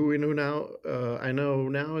 Yeah, who we know now, I know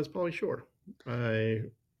now is Polly Shore. I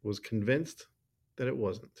was convinced that it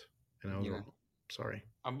wasn't, and I was Yeah. wrong. Sorry.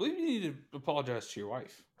 I believe you need to apologize to your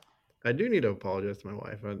wife. I do need to apologize to my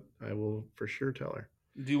wife. I will for sure tell her.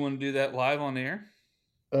 Do you want to do that live on air?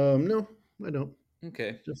 No, I don't.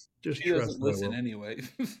 Okay. Just She doesn't trust that I listen will. anyway.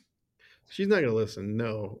 She's not gonna listen.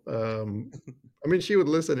 No. I mean, she would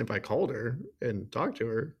listen if I called her and talked to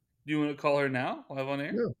her. Do you want to call her now, live on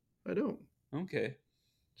air? No, I don't. Okay.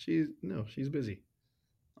 She's busy.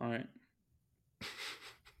 All right.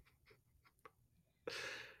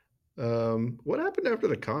 What happened after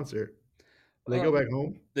the concert? They go Um, back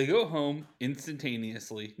home. they go home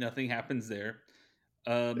instantaneously. Nothing happens there.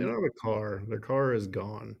 They don't Um, have a car. Their car is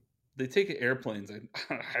gone. they take airplanes.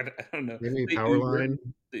 I don't know. Maybe They Uber. Powerline.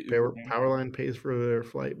 They Uber home. Powerline pays for their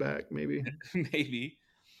flight back. Maybe. Maybe.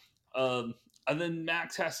 And then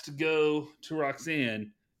Max has to go to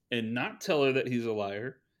Roxanne and not tell her that he's a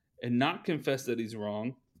liar, and not confess that he's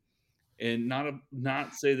wrong, and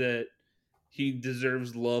not say that he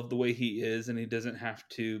deserves love the way he is, and he doesn't have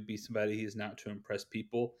to be somebody he's not to impress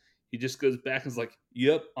people. He just goes back and is like,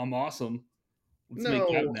 "Yep, I'm awesome. Let's make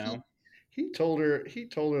out No, now." he told her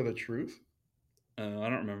the truth. I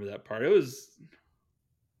don't remember that part. It was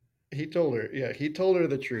He told her, yeah, he told her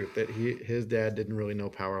the truth that his dad didn't really know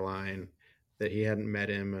Powerline, that he hadn't met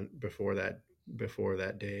him before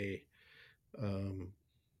that day, um,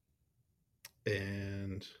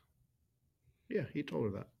 and yeah, he told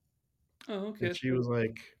her that, oh and okay. she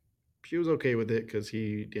was okay with it because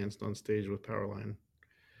he danced on stage with Powerline.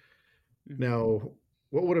 Mhm. Now,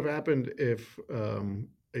 what would have happened if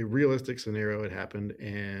a realistic scenario had happened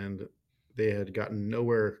and they had gotten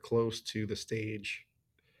nowhere close to the stage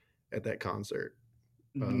at that concert?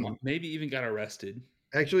 Um, Maybe even got arrested.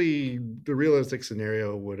 Actually, the realistic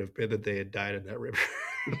scenario would have been that they had died in that river.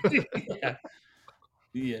 Yeah.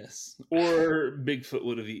 Yes. Or Bigfoot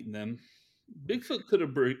would have eaten them. Bigfoot could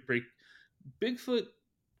have break. Bigfoot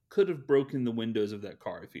could have broken the windows of that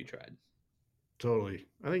car if he tried. Totally.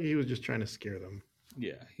 I think he was just trying to scare them.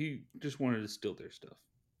 Yeah, he just wanted to steal their stuff.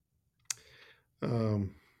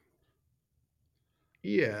 Um,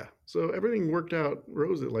 yeah. So everything worked out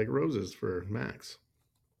roses for Max,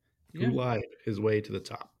 who Yeah. lied his way to the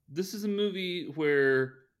top. This is a movie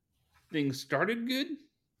where things started good,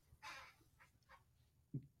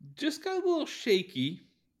 just got a little shaky,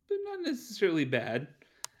 but not necessarily bad.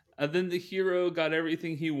 Then the hero got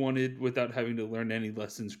everything he wanted without having to learn any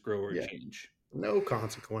lessons, grow, or Yeah. change. No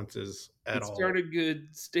consequences at It all. started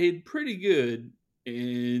good, stayed pretty good,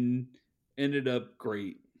 and ended up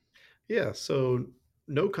great. Yeah. So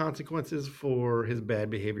no consequences for his bad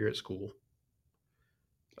behavior at school.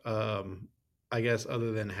 Um, I guess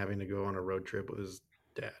other than having to go on a road trip with his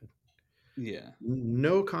dad. Yeah,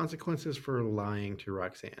 No consequences for lying to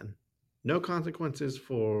Roxanne. No consequences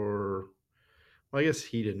for, well, I guess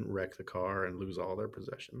he didn't wreck the car and lose all their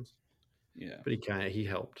possessions, yeah, but he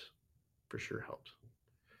helped, for sure helped.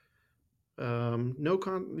 No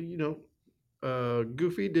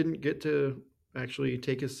Goofy didn't get to actually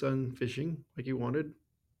take his son fishing like he wanted.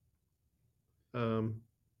 Um,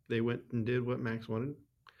 they went and did what Max wanted.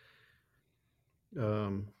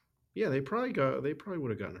 Um, yeah, they probably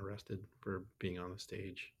would have gotten arrested for being on the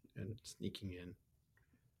stage and sneaking in.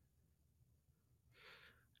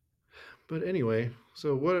 But anyway,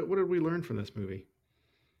 so what did we learn from this movie?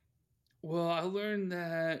 well, I learned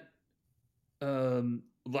that a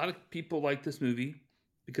lot of people like this movie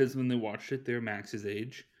because when they watched it, they're Max's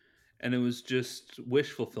age, and it was just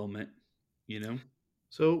wish fulfillment. You know?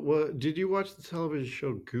 So, what did you watch the television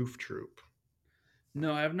show Goof Troop?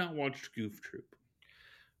 No, I have not watched Goof Troop.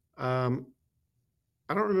 Um,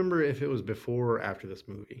 I don't remember if it was before or after this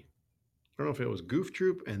movie. I don't know if it was Goof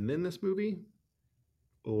Troop and then this movie,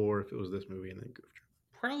 or if it was this movie and then Goof Troop.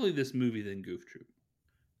 Probably this movie than Goof Troop.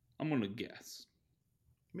 I'm gonna guess.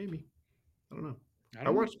 Maybe, I don't know. I I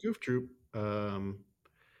don't know. watched Goof Troop.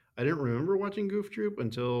 I didn't remember watching Goof Troop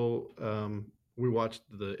until we watched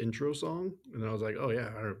the intro song, and I was like, "Oh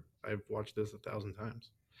yeah, I've watched this 1,000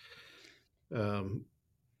 times." Um,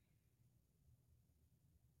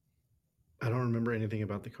 I don't remember anything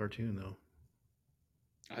about the cartoon though.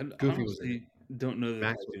 I Goofy was in it. honestly don't know the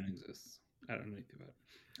Max was cartoon exists. I don't know anything about it.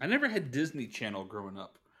 I never had Disney Channel growing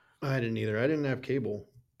up. I didn't either. I didn't have cable,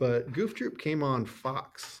 but Goof Troop came on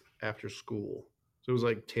Fox after school, so it was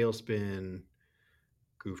like Tailspin,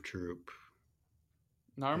 Goof Troop,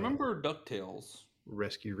 Now I uh, remember DuckTales,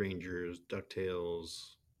 Rescue Rangers,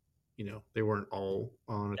 Ducktales. You know, they weren't all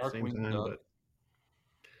on at the same Darkwing time, Duck. but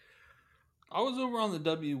I was over on the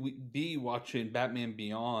WB watching Batman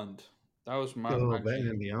Beyond. That was oh, my Batman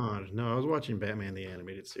jam. Beyond. No, I was watching Batman the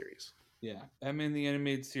animated series. Yeah, Batman the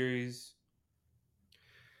animated series.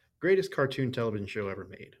 Greatest cartoon television show ever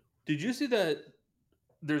made. Did you see that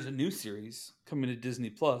there's a new series coming to Disney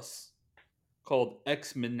Plus called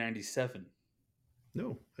X-Men 97?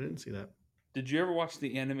 No, I didn't see that. Did you ever watch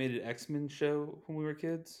the animated X-Men show when we were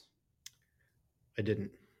kids? I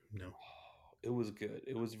didn't. No, It was good.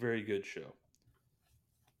 It was a very good show.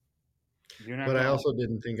 You're not but I gonna like also it.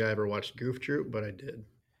 didn't think I ever watched Goof Troop, but I did.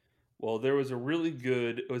 Well, there was a really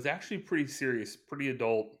good. It was actually pretty serious, pretty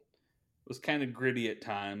adult. It was kind of gritty at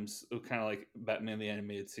times. It was kind of like Batman the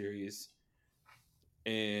animated series,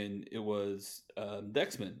 and it was the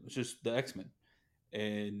X Men. It was just the X Men,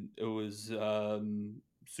 and it was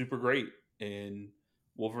super great. And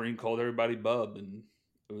Wolverine called everybody Bub, and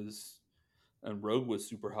it was and Rogue was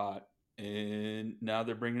super hot. And now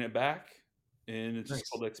they're bringing it back, and it's just Nice,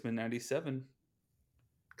 called X Men '97.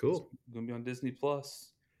 It's cool. going to be on Disney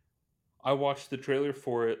Plus. I watched the trailer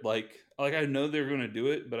for it like I know they're going to do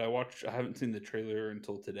it, but I haven't seen the trailer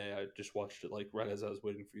until today. I just watched it like right as I was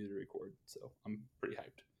waiting for you to record, so I'm pretty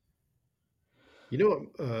hyped. You know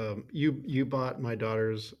what? You bought my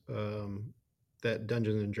daughter's that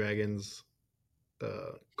Dungeons and Dragons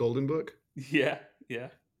Golden Book. Yeah, yeah.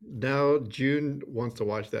 Now June wants to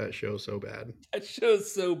watch that show so bad. That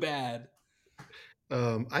show's so bad.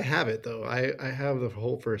 I have it though. I have the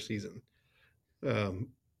whole first season. Um,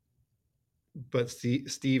 but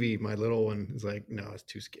Stevie, my little one, is like, no, it's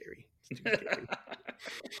too scary. It's too scary.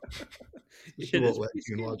 So she It is won't let pretty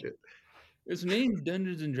June scary. watch it. It's named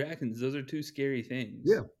Dungeons and Dragons. Those are two scary Yeah, things.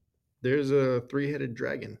 there's a three-headed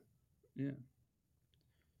dragon. Yeah.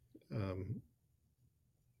 Um,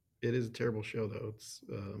 it is a terrible show though.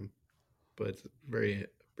 But it's very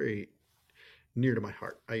very near to my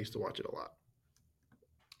heart. I used to watch it a lot.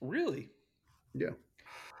 Really? Yeah.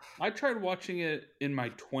 I tried watching it in my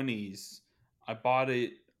 20s. I bought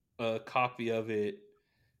a copy of it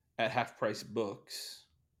at Half Price Books,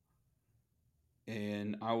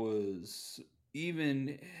 and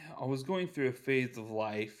even I was going through a phase of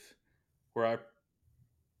life where I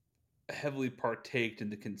heavily partaked in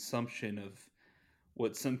the consumption of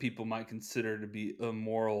what some people might consider to be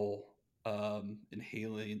immoral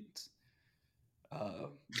inhalant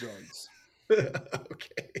drugs.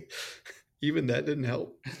 Okay. Even that didn't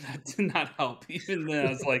help. That did not help. Even then, I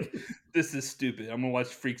was like, "This is stupid. I'm gonna watch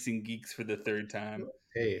Freaks and Geeks for the third time."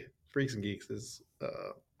 Hey, Freaks and Geeks is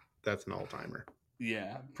that's an all timer.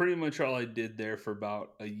 Yeah, pretty much all I did there for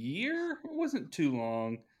about a year. It wasn't too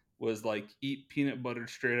long. Was like eat peanut butter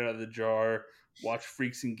straight out of the jar, watch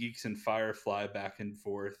Freaks and Geeks and Firefly back and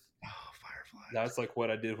forth. Oh, Firefly. That's like what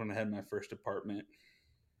I did when I had my first apartment.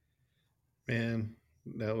 Man,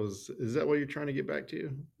 that was is that what you're trying to get back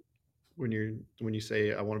to? When you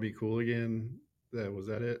say I want to be cool again, that was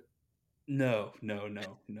that it? No, no,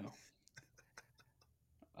 no, no.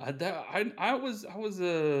 I was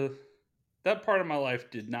that part of my life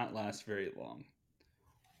did not last very long.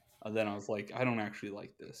 Then I was like, I don't actually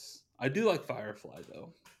like this. I do like Firefly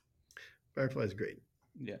though. Firefly's great.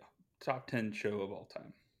 Yeah, top 10 show of all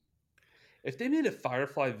time. If they made a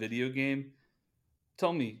Firefly video game,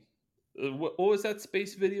 tell me, what was that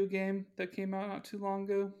space video game that came out not too long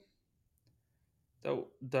ago?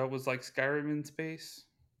 That was like Skyrim in space.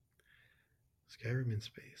 Skyrim in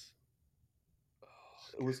space.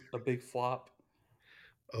 It was a big flop.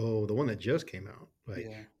 Oh, the one that just came out like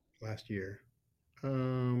Yeah. last year.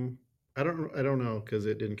 Um, I don't know because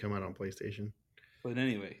it didn't come out on PlayStation. But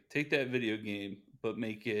anyway, take that video game, but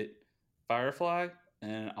make it Firefly,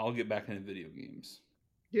 and I'll get back into video games.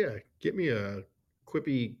 Yeah, get me a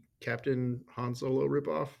quippy Captain Han Solo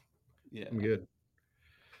ripoff. I'm Yeah. good.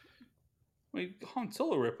 Wait, Han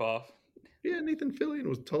Solo ripoff? Yeah, Nathan Fillion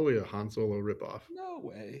was totally a Han Solo ripoff. No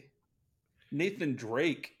way. Nathan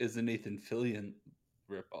Drake is a Nathan Fillion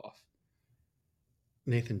ripoff.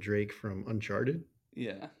 Nathan Drake from Uncharted.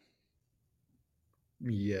 Yeah.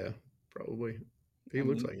 Yeah, probably. He I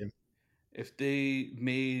looks mean, like him. if they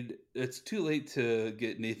made it's too late to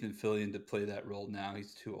get Nathan Fillion to play that role now.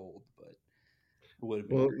 He's too old, but it would have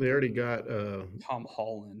been Well, great. they already got Tom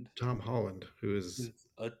Holland Tom Holland, who is is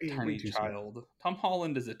a way tiny too small. child. Tom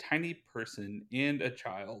Holland is a tiny person and a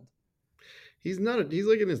child. He's not. He's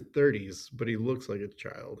like in his 30s, but he looks like a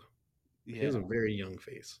child. He has Yeah. a very young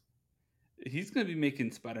face. He's going to be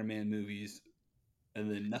making Spider-Man movies and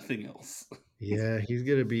then nothing else. Yeah, he's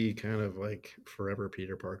gonna be kind of like forever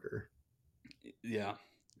Peter Parker. Yeah.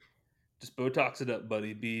 Just Botox it up,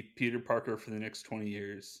 buddy. Be Peter Parker for the next 20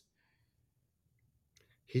 years.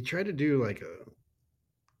 He tried to do like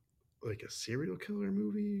a serial killer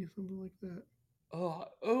movie, something like that. Oh,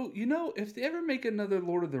 if they ever make another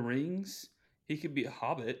Lord of the Rings, he could be a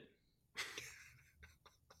hobbit.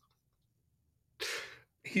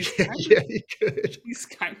 He's Yeah, kind of yeah, he could. he's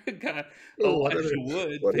kind of got Oh, Elijah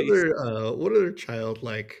Wood face. what other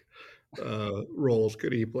childlike roles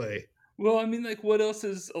could he play? Well, I mean, like, what else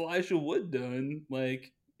has Elijah Wood done?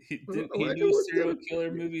 Like, didn't he Elijah do a Wood's serial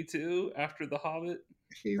killer movie too after The Hobbit?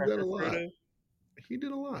 he's done a After lot. Frodo? He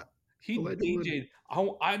did a lot. He Elijah Wood. DJ'd.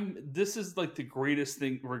 I'm. This is like the greatest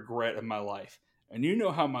thing regret of my life, and you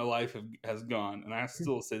know how my life has gone, and I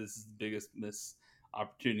still say this is the biggest miss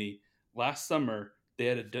opportunity. Last summer, they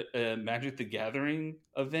had a Magic the Gathering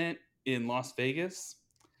event in Las Vegas,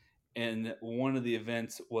 and one of the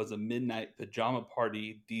events was a midnight pajama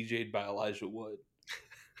party DJ'd by Elijah Wood,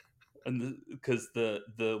 and because the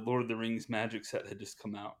Lord of the Rings Magic set had just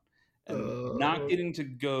come out, and not Uh, getting to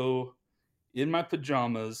go in my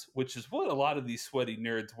pajamas, which is what a lot of these sweaty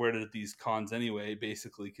nerds wear to these cons anyway,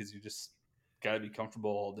 basically, because you just got to be comfortable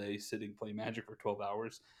all day sitting playing Magic for 12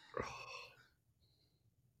 hours.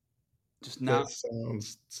 Just that not.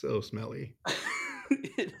 sounds so smelly.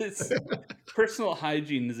 It is personal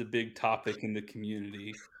hygiene is a big topic in the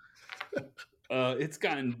community. It's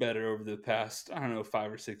gotten better over the past, I don't know,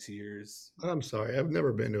 5 or 6 years. I'm sorry, I've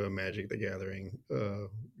never been to a Magic the Gathering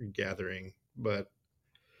gathering, but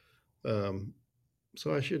um,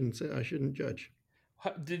 so I shouldn't judge.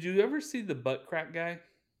 Did you ever see the butt crack guy?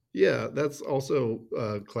 Yeah, that's also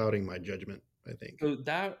clouding my judgment, I think. So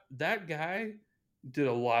that guy did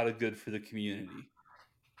a lot of good for the community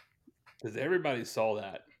because everybody saw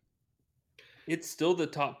that. It's still the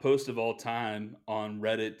top post of all time on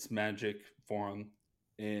Reddit's Magic forum,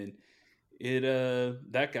 and it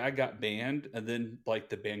that guy got banned, and then like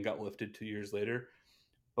the ban got lifted 2 years later.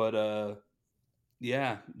 But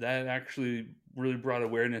yeah, that actually really brought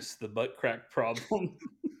awareness to the butt crack problem.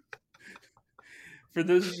 For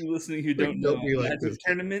those of you listening who Like, don't know, don't be like Magic this kid.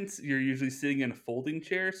 tournaments, you're usually sitting in a folding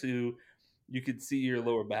chair, so you could see your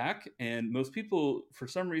lower back. And most people, for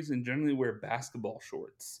some reason, generally wear basketball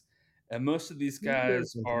shorts. And most of these That's very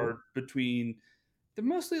guys sensible. are between, they're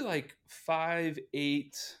mostly like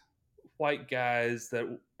 5'8" white guys that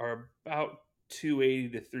are about 280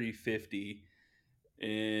 to 350.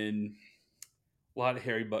 And a lot of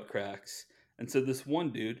hairy butt cracks. And so this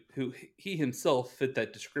one dude, who he himself fit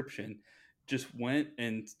that description, just went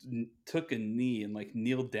and took a knee and like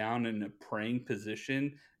kneeled down in a praying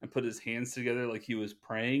position and put his hands together like he was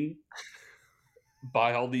praying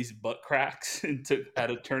by all these butt cracks and took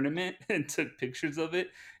at a tournament and took pictures of it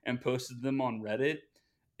and posted them on Reddit,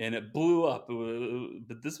 and it blew up.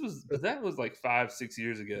 But that was like 5 6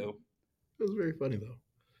 years ago. It was very funny though.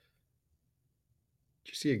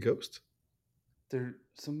 Did you see a ghost?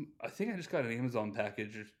 I think I just got an Amazon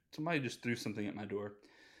package or somebody just threw something at my door.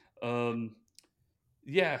 Um,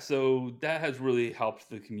 yeah, so that has really helped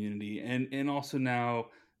the community, and also now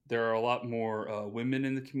there are a lot more women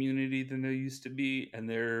in the community than there used to be, and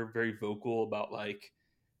they're very vocal about like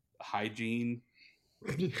hygiene.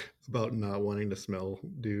 About not wanting to smell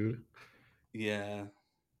dude. Yeah.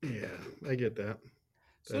 Yeah, I get that.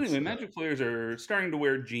 So That's anyway, Magic players are starting to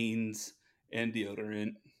wear jeans and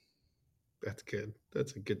deodorant. that's good.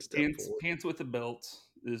 That's a good step forward. Pants with a belt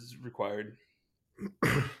is required.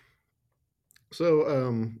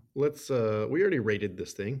 So let's we already rated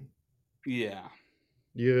this thing. Yeah.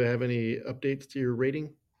 Do you have any updates to your rating?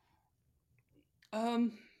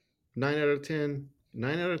 Um. 9 out of 10.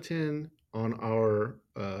 9 out of 10 on our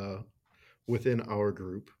within our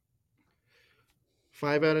group.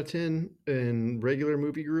 5 out of 10 in regular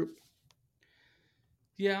movie group.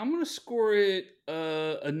 Yeah, I'm gonna score it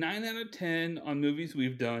a 9 out of 10 on movies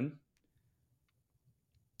we've done,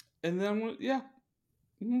 and then yeah,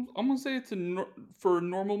 I'm gonna say for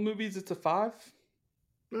normal movies it's a 5,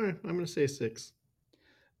 All right, I'm gonna say 6.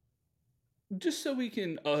 just so we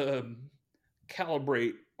can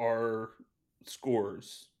calibrate our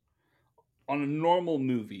scores on a normal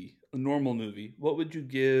movie. A normal movie, what would you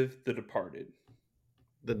give The Departed?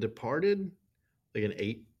 The Departed, like an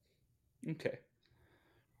 8. Okay,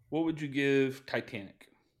 what would you give Titanic?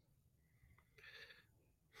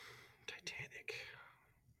 Titanic.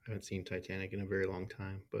 I haven't seen Titanic in a very long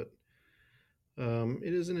time, but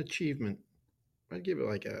it is an achievement. I'd give it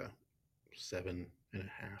like a 7.5.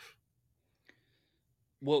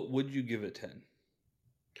 What would you give it 10?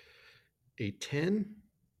 A 10?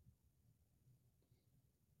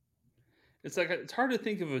 It's like it's hard to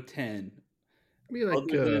think of a 10 Be like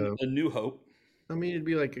other than A New Hope. I mean, it'd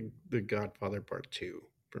be like The Godfather Part 2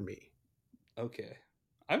 for me, Okay,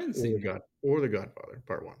 I haven't or seen that. The Godfather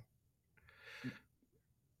Part 1.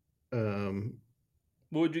 Um,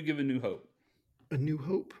 What would you give A New Hope? A New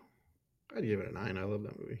Hope. I'd give it a 9. I love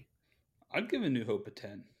that movie. I'd give A New Hope a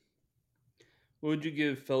 10. What would you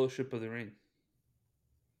give Fellowship of the Ring?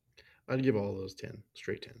 I'd give all those 10,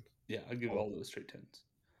 straight 10. Yeah, I'd give All. all those straight 10s.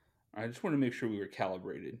 I just want to make sure we were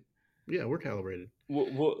calibrated. Yeah, we're calibrated.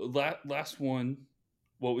 Last one,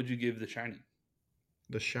 what would you give The Shining?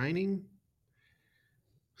 The Shining,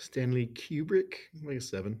 Stanley Kubrick, like a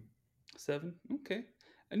 7. 7? Okay.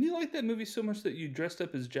 And you like that movie so much that you dressed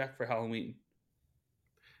up as Jack for Halloween.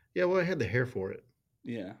 Yeah, well, I had the hair for it.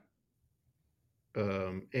 Yeah.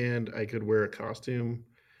 And I could wear a costume.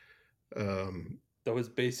 That was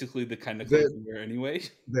basically the kind of clothes That you wear anyway.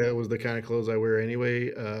 that was the kind of clothes I wear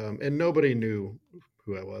anyway. And nobody knew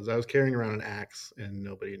who I was. I was carrying around an axe, and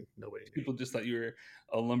nobody knew. People just thought you were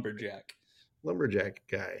a lumberjack. Lumberjack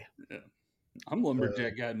guy. Yeah. I'm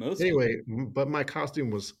lumberjack guy mostly. Anyway, but my costume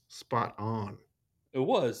was spot on. It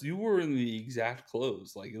was. You were in the exact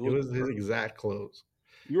clothes. Like it It looked was his perfect. exact clothes.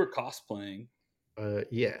 You were cosplaying.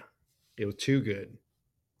 Yeah, it was too good.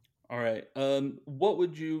 All right. What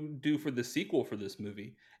would you do for the sequel for this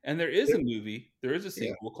movie? And there is a There- movie. There is a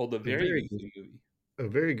yeah, sequel called The a Very very Goofy Movie. a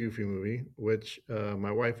very goofy movie, which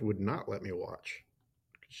my wife would not let me watch.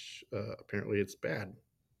 Apparently, it's bad.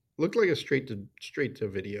 Looked like a straight to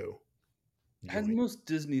video As joint. most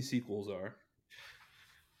Disney sequels are.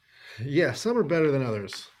 Yeah, some are better than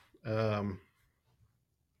others. Um,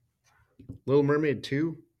 Little Mermaid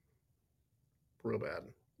 2, real bad.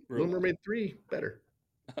 Real Little bad. Mermaid 3, better.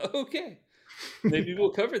 Okay. Maybe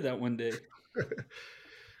we'll cover that one day.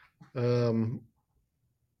 um,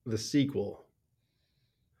 the sequel.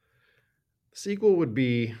 The sequel would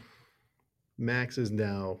be Max is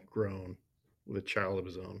now grown with a child of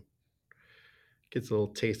his own. Gets a little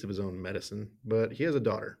taste of his own medicine, but he has a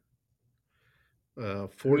daughter, Who is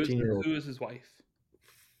 14-year-old who is his wife?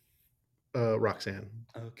 Roxanne.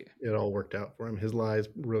 Okay. It all worked out for him. His lies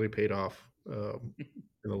really paid off in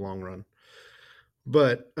the long run.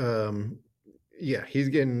 But yeah, he's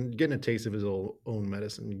getting a taste of his own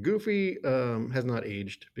medicine. Goofy has not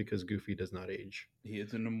aged because Goofy does not age. He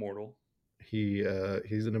is an immortal. He's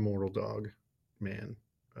an immortal dog, man.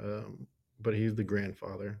 Um, but he's the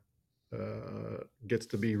grandfather. Gets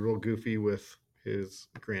to be real goofy with his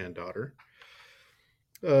granddaughter.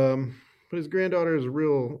 But his granddaughter is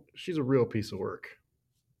real. She's a real piece of work,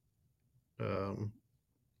 um,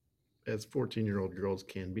 as 14-year-old girls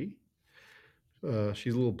can be.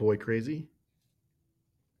 She's a little boy crazy.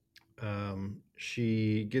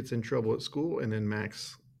 She gets in trouble at school, and then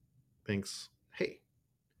Max thinks, "Hey,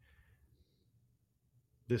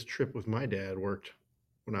 this trip with my dad worked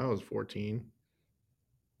when I was 14.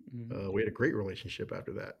 Mhm. We had a great relationship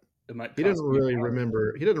after that." It might He doesn't cost me a really job.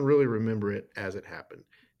 remember. He doesn't really remember it as it happened.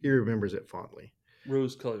 He remembers it fondly.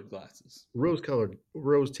 Rose-colored glasses.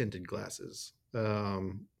 Rose tinted glasses.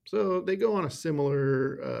 So they go on a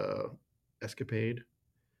similar escapade.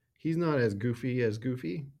 He's not as goofy as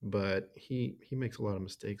Goofy, but he makes a lot of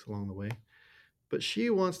mistakes along the way. But she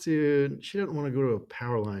wants to. She doesn't want to go to a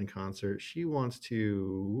Powerline concert. She wants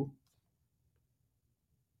to.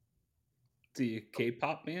 The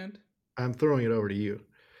K-pop band. I'm throwing it over to you.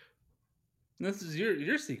 This is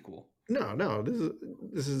your sequel. No, no.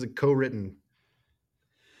 This is a co-written.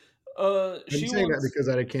 I'm She saying that wants because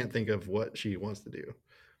I can't think of what she wants to do.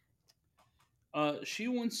 she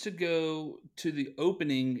wants to go to the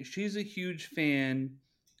opening. She's a huge fan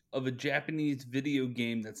of a Japanese video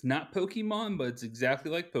game that's not Pokemon, but it's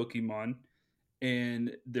exactly like Pokemon.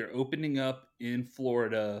 And they're opening up in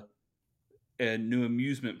Florida a new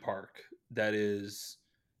amusement park that is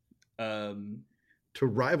um, To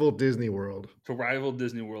rival Disney World. to rival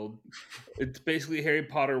Disney World. It's basically Harry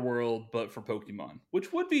Potter world, but for Pokemon,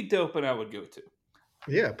 which would be dope, and I would go to.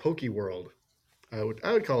 Yeah, Poke World. I would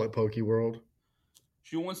call it Poke World.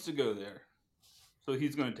 She wants to go there, so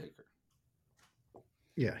he's going to take her.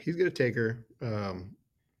 Yeah, he's gonna take her.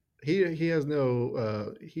 He has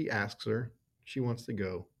no. He asks her. She wants to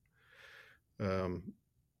go. Um,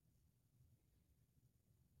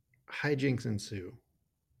 Hijinks ensue.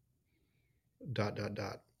 Dot dot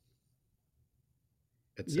dot.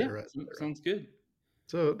 Yeah, Etc. Etc. sounds good.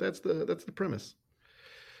 So that's the premise.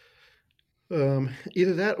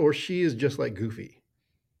 Either that or she is just like Goofy.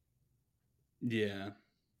 Yeah,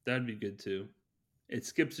 that'd be good too. It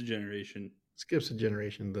skips a generation. Skips a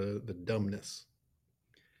generation. The dumbness.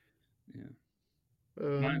 Yeah.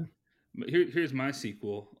 My Um, here's my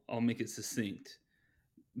sequel. I'll make it succinct.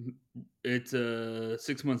 It's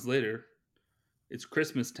 6 months later. It's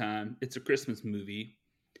Christmas time. It's a Christmas movie,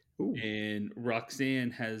 ooh. and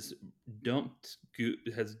Roxanne has dumped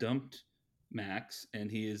Max,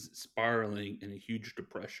 and he is spiraling in a huge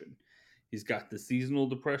depression. He's got the seasonal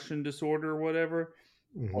depression disorder or whatever.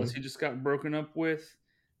 Plus, Hmm. he just got broken up with.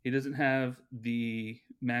 He doesn't have the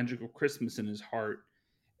magical Christmas in his heart,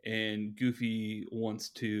 and Goofy wants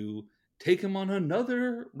to take him on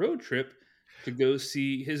another road trip to go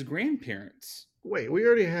see his grandparents. Wait, we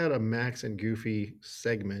already had a Max and Goofy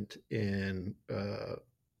segment in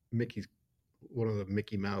Mickey's one of the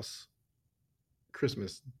Mickey Mouse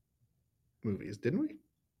Christmas movies, didn't we?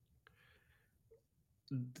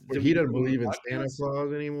 Where Did he we do doesn't it on believe in the Santa podcast?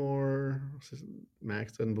 Claus anymore.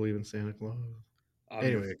 Max doesn't believe in Santa Claus. I'm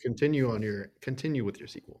Anyway, continue with your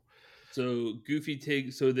sequel. So Goofy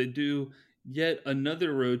takes so they do yet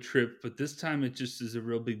another road trip, but this time it just is a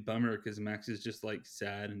real big bummer because Max is just like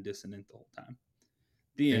sad and dissonant the whole time.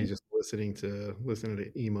 The And end. he's just listening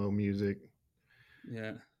to emo music.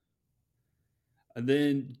 Yeah. And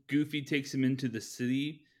then Goofy takes him into the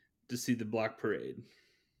city to see the Black Parade.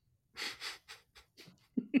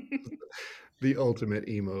 The ultimate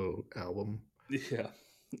emo album. Yeah.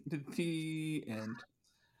 The end.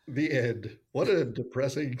 The end. What a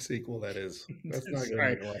depressing sequel that is. That's not going to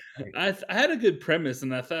Sorry, make a lot of money. I had a good premise,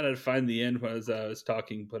 and I thought I'd find the end as I was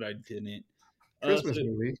talking, but I didn't. Christmas So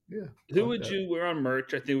movie. Yeah, I who like would that. you wear on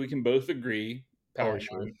merch? I think we can both agree. Polly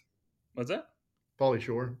Shore. Powerline. What's that? Polly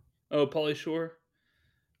Shore. Oh, Polly Shore.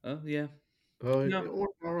 Oh, yeah. Oh, No. or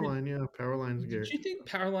Did, Powerline. Yeah, Powerline's did great. you think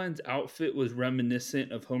Powerline's outfit was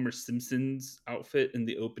reminiscent of Homer Simpson's outfit in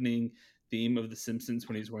the opening theme of The Simpsons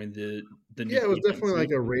when he's wearing the Yeah, it nuclear was definitely like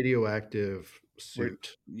suit? a radioactive Where,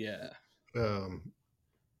 suit. yeah. Um,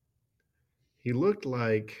 he looked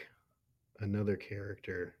like another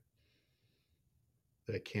character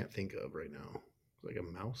that I can't think of right now. Like a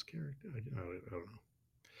mouse character. I don't know.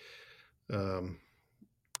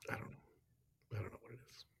 I don't know. I don't know what it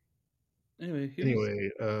is. Anyway, he was Anyway,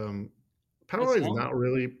 a Powerline's song. not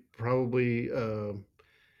really probably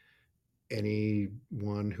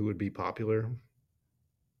anyone who would be popular.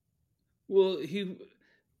 Well,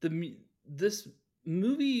 this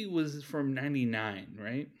movie was from '99,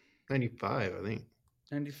 right? 95, I think.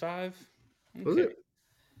 '95. Was Okay.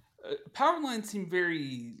 it? Powerline seemed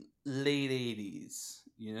very late '80s.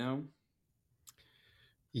 You know,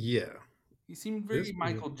 Yeah. he seemed very This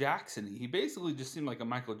Michael Jackson-y. He basically just seemed like a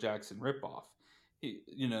Michael Jackson ripoff. He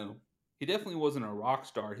definitely wasn't a rock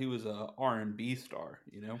star. He was a R&B star.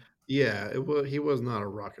 yeah, it was he was not a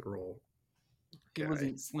rock and roll He guy.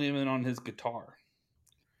 wasn't slamming on his guitar.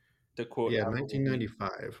 To quote Yeah, Avril Lavigne.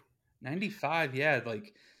 1995. '95, yeah,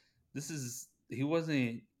 like he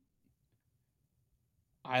wasn't.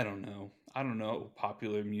 I don't know. I don't know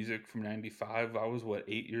popular music from '95. I was what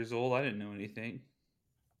 8 years old. I didn't know anything.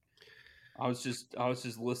 I was just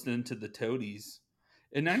listening to the Toadies.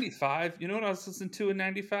 In '95, you know what I was listening to in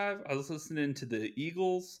 '95? I was listening to the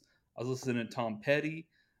Eagles. I was listening to Tom Petty.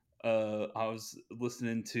 I was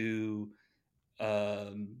listening to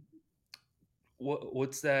um,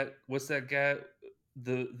 what's that guy?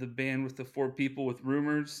 The band with the four people with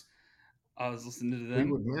rumors. I was listening to them.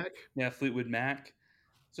 Fleetwood Mac? Yeah, Fleetwood Mac.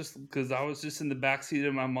 Just because I was just in the backseat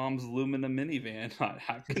of my mom's Lumina minivan.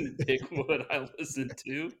 I couldn't pick what I listened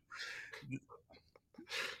to.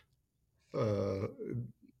 Uh,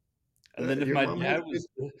 And then if your my mom has dad was,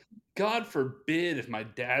 God forbid, if my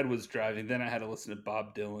dad was driving, then I had to listen to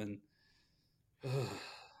Bob Dylan.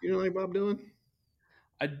 you don't like Bob Dylan?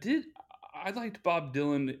 I did. I liked Bob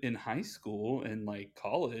Dylan in high school and like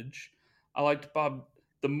college. I liked Bob.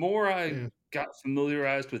 The more I Yeah. got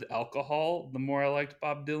familiarized with alcohol, the more I liked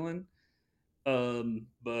Bob Dylan. Yeah.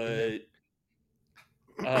 But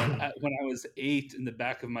when I was 8 in the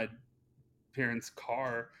back of my parents'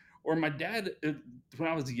 car, or my dad, when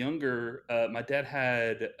I was younger, my dad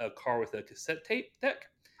had a car with a cassette tape deck,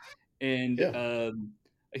 and Yeah.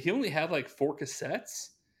 he only had like 4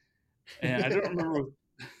 cassettes, and I don't remember.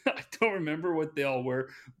 I don't remember what they all were.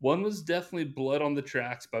 One was definitely "Blood on the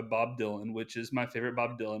Tracks" by Bob Dylan, which is my favorite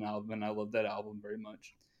Bob Dylan album, and I love that album very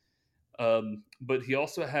much. But he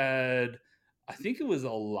also had, I think it was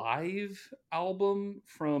a live album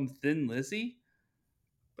from Thin Lizzy.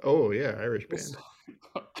 Oh, yeah, Irish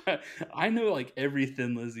band. I know like every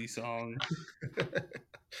Thin Lizzy song.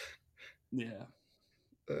 Yeah.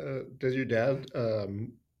 Does your dad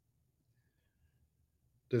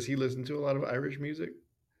does he listen to a lot of Irish music?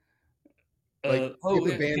 Like, if Oh a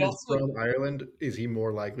yeah. He band is also from Ireland, is he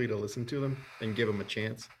more likely to listen to them and give them a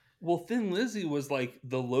chance? Well, Thin Lizzy was like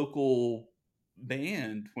the local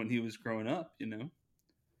band when he was growing up.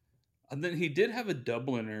 And then he did have a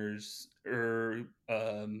Dubliners, or I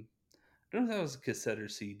don't know if that was a cassette or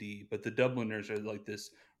CD, but the Dubliners are like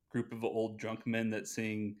this group of old drunk men that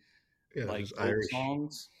sing Yeah, like just folk Irish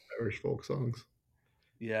songs. folk songs.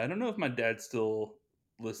 Yeah, I don't know if my dad still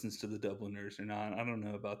listens to the Dubliners or not. I don't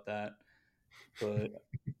know about that, but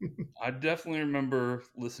I definitely remember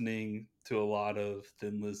listening to a lot of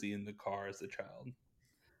Thin Lizzy in the car as a child.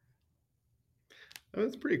 Oh,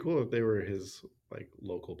 it's pretty cool if they were his like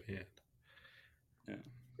local band. Yeah,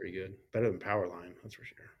 Pretty good. Better than Powerline, that's for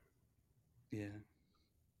sure. yeah.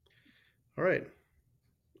 All right.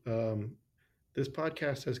 Um, this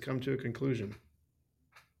podcast has come to a conclusion.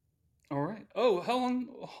 All right. Oh, how long?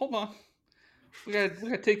 Hold on. We got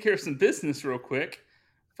to take care of some business real quick.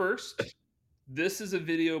 First, this is a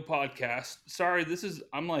video podcast. Sorry,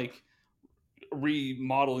 I'm like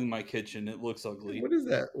remodeling my kitchen. It looks ugly. What is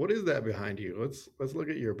that? What is that behind you? Let's look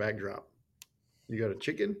at your backdrop. You got a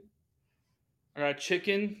chicken? I got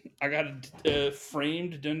chicken. I got a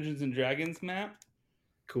framed Dungeons and Dragons map. This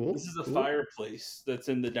Cool, is a cool. fireplace that's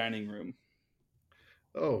in the dining room.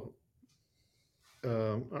 Oh,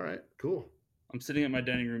 all right, cool. I'm sitting at my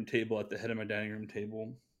dining room table at the head of my dining room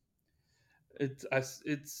table. It's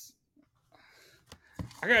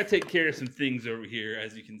I gotta take care of some things over here,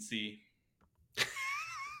 as you can see.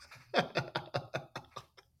 I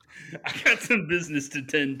got some business to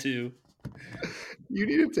tend to. You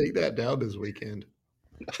need to take that down this weekend.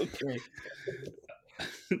 Okay.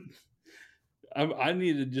 I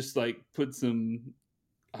need to just like put some,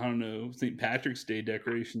 I don't know, St. Patrick's Day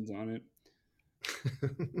decorations on it.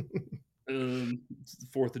 It's the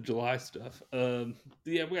 4th of July stuff. Yeah,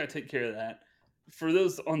 we gotta take care of that. For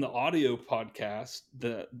those on the audio podcast,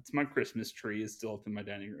 it's my Christmas tree is still up in my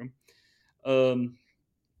dining room. Um,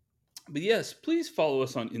 but yes, please follow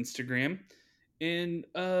us on Instagram. And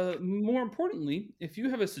more importantly, if you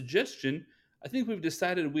have a suggestion, I think we've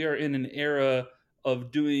decided we are in an era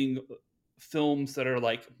of doing films that are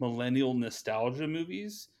like millennial nostalgia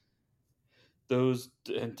movies. Those,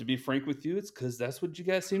 and to be frank with you, it's because that's what you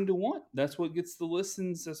guys seem to want. That's what gets the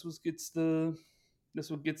listens. That's what gets the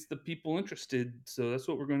people interested. So that's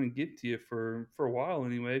what we're going to give to you for a while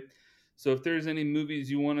anyway. So if there's any movies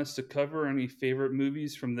you want us to cover, any favorite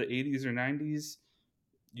movies from the 80s or 90s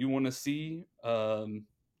you want to see,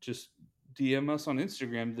 just DM us on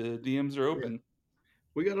Instagram. The DMs are Yeah. open.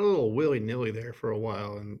 We got a little willy nilly there for a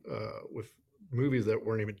while, and with movies that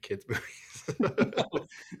weren't even kids' movies.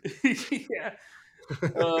 Yeah.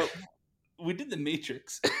 Uh, we did The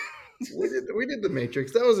Matrix. we did the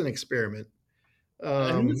Matrix. That was an experiment.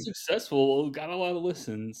 And it was Um, successful. Got a lot of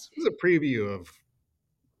listens. this is a preview of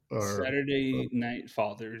our Saturday Night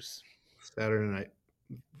Fathers, Saturday Night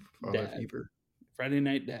Father Dad, Fever, Friday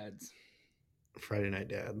Night Dads. Friday Night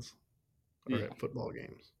Dads, or Yeah, at football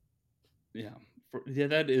games. yeah, yeah.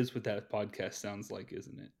 That is what that podcast sounds like,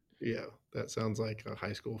 isn't it? Yeah, that sounds like a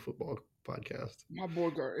high school football podcast. My boy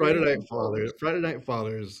got Friday 82 Night balls. Fathers. Friday Night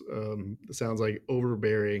Fathers sounds like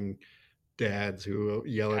overbearing dads who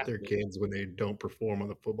yell at their Catholic. kids when they don't perform on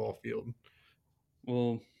the football field.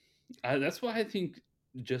 Well, that's why I think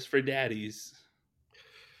just for daddies,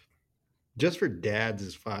 Just for dads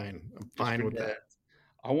is fine. I'm just for fine with that. dads.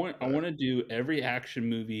 I Uh, want to do every action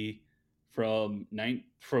movie from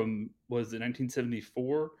was it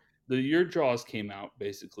 1974? The year Jaws came out,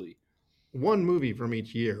 basically. one movie from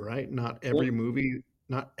each year, right? Not Well, every movie,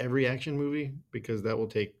 not every action movie, because that will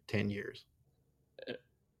take 10 years. uh,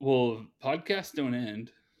 well, podcasts don't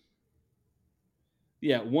end.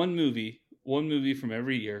 Yeah, one movie from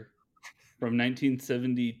every year, from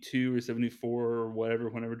 1972 or 74 or whatever,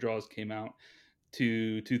 whenever Jaws came out,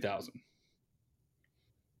 to 2000,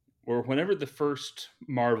 or whenever the first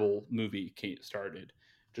Marvel movie started.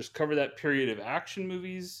 Just cover that period of action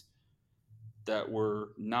movies that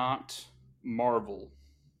were not Marvel.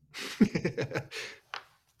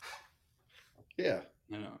 Yeah.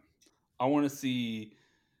 You know, I want to see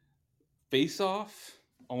Face Off.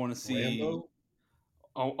 I want to see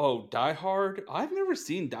Rambo. Die Hard. I've never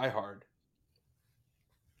seen Die Hard.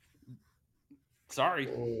 Sorry.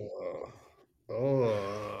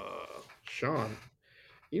 Sean,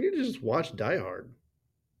 you need to just watch Die Hard.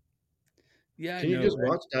 Yeah, I Can you know, just right?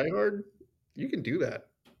 watch Die Hard? You can do that.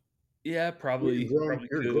 Yeah, You're grown. probably You're a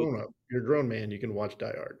could. grown up. You're a grown man. You can watch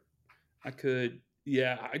Die Hard. I could.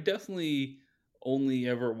 Yeah, I definitely only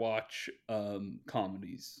ever watch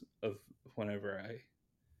comedies of whenever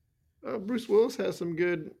I. Bruce Willis has some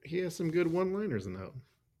good. He has some good one-liners in that.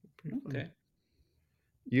 Pretty funny. Okay.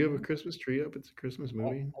 You have a Christmas tree up. It's a Christmas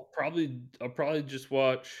movie. I'll probably just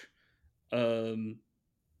watch um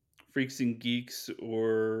Freaks and Geeks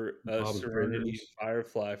or Bob's Serenity Burgers.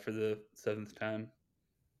 Firefly for the 7th time.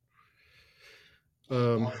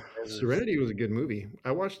 Um, Bob's Burgers. Serenity was a good movie.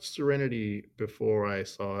 I watched Serenity before I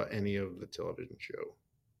saw any of the television show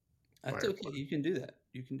That's okay. Firefly. You can do that.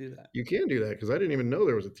 You can do that. You can do that because I didn't even know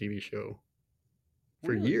there was a TV show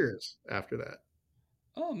for Really? years after that.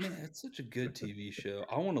 Oh man, it's such a good TV show.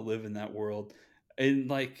 I want to live in that world. And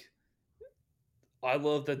like I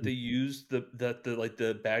love that they used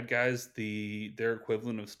the bad guys, their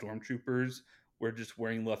equivalent of stormtroopers were just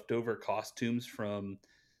wearing leftover costumes from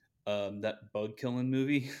that bug killing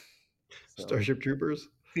movie. So Starship Troopers.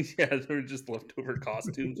 yeah, they were just leftover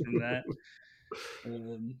costumes from that.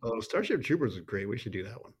 Um, Oh, Starship Troopers is great. We should do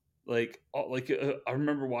that one. I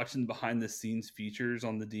remember watching behind the scenes features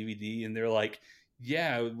on the DVD, and they're like,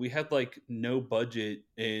 "Yeah, we had like no budget,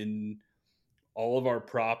 and all of our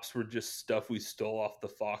props were just stuff we stole off the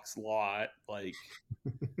Fox lot. Like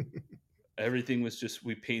everything was just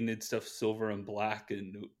we painted stuff silver and black,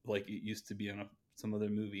 and like it used to be on some other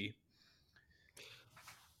movie."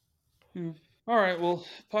 Hmm. All right, well,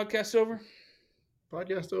 podcast over.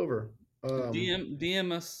 Podcast over.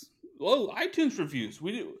 DM us. Oh, iTunes reviews.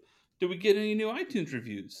 Did we get any new iTunes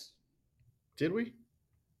reviews? Did we?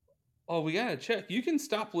 Oh, we gotta check. You can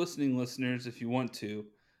stop listening, listeners, if you want to,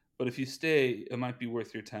 but if you stay, it might be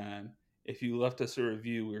worth your time. If you left us a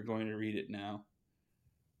review, we're going to read it now.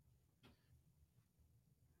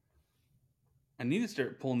 I need to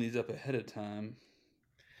start pulling these up ahead of time.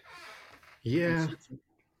 I'm Yeah, searching.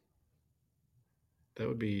 that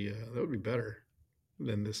would be better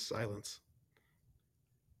than this silence.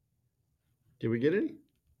 Did we get any?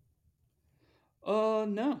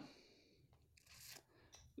 No.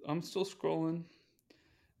 I'm still scrolling.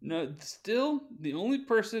 No, still the only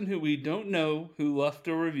person who we don't know who left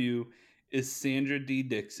a review is Sandra D.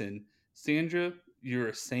 Dixon. Sandra, you're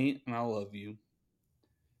a saint and I love you.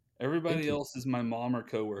 Thank Everybody you. else is my mom or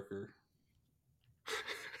coworker.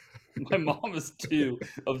 My mom is two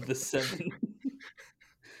of the seven.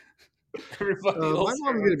 Everybody My else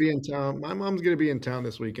mom's are gonna be in town. My mom's gonna be in town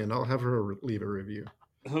this weekend. I'll have her leave a review.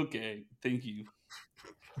 okay. Thank you.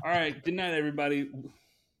 All right. Good night, everybody.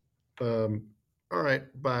 Um, all right,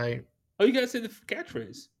 bye. Oh, you gotta say the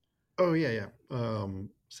catchphrase. Oh yeah, yeah.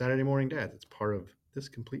 Saturday morning dads. It's part of this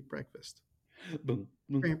complete breakfast. Boom,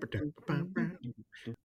 boom, boom, boom, boom, boom.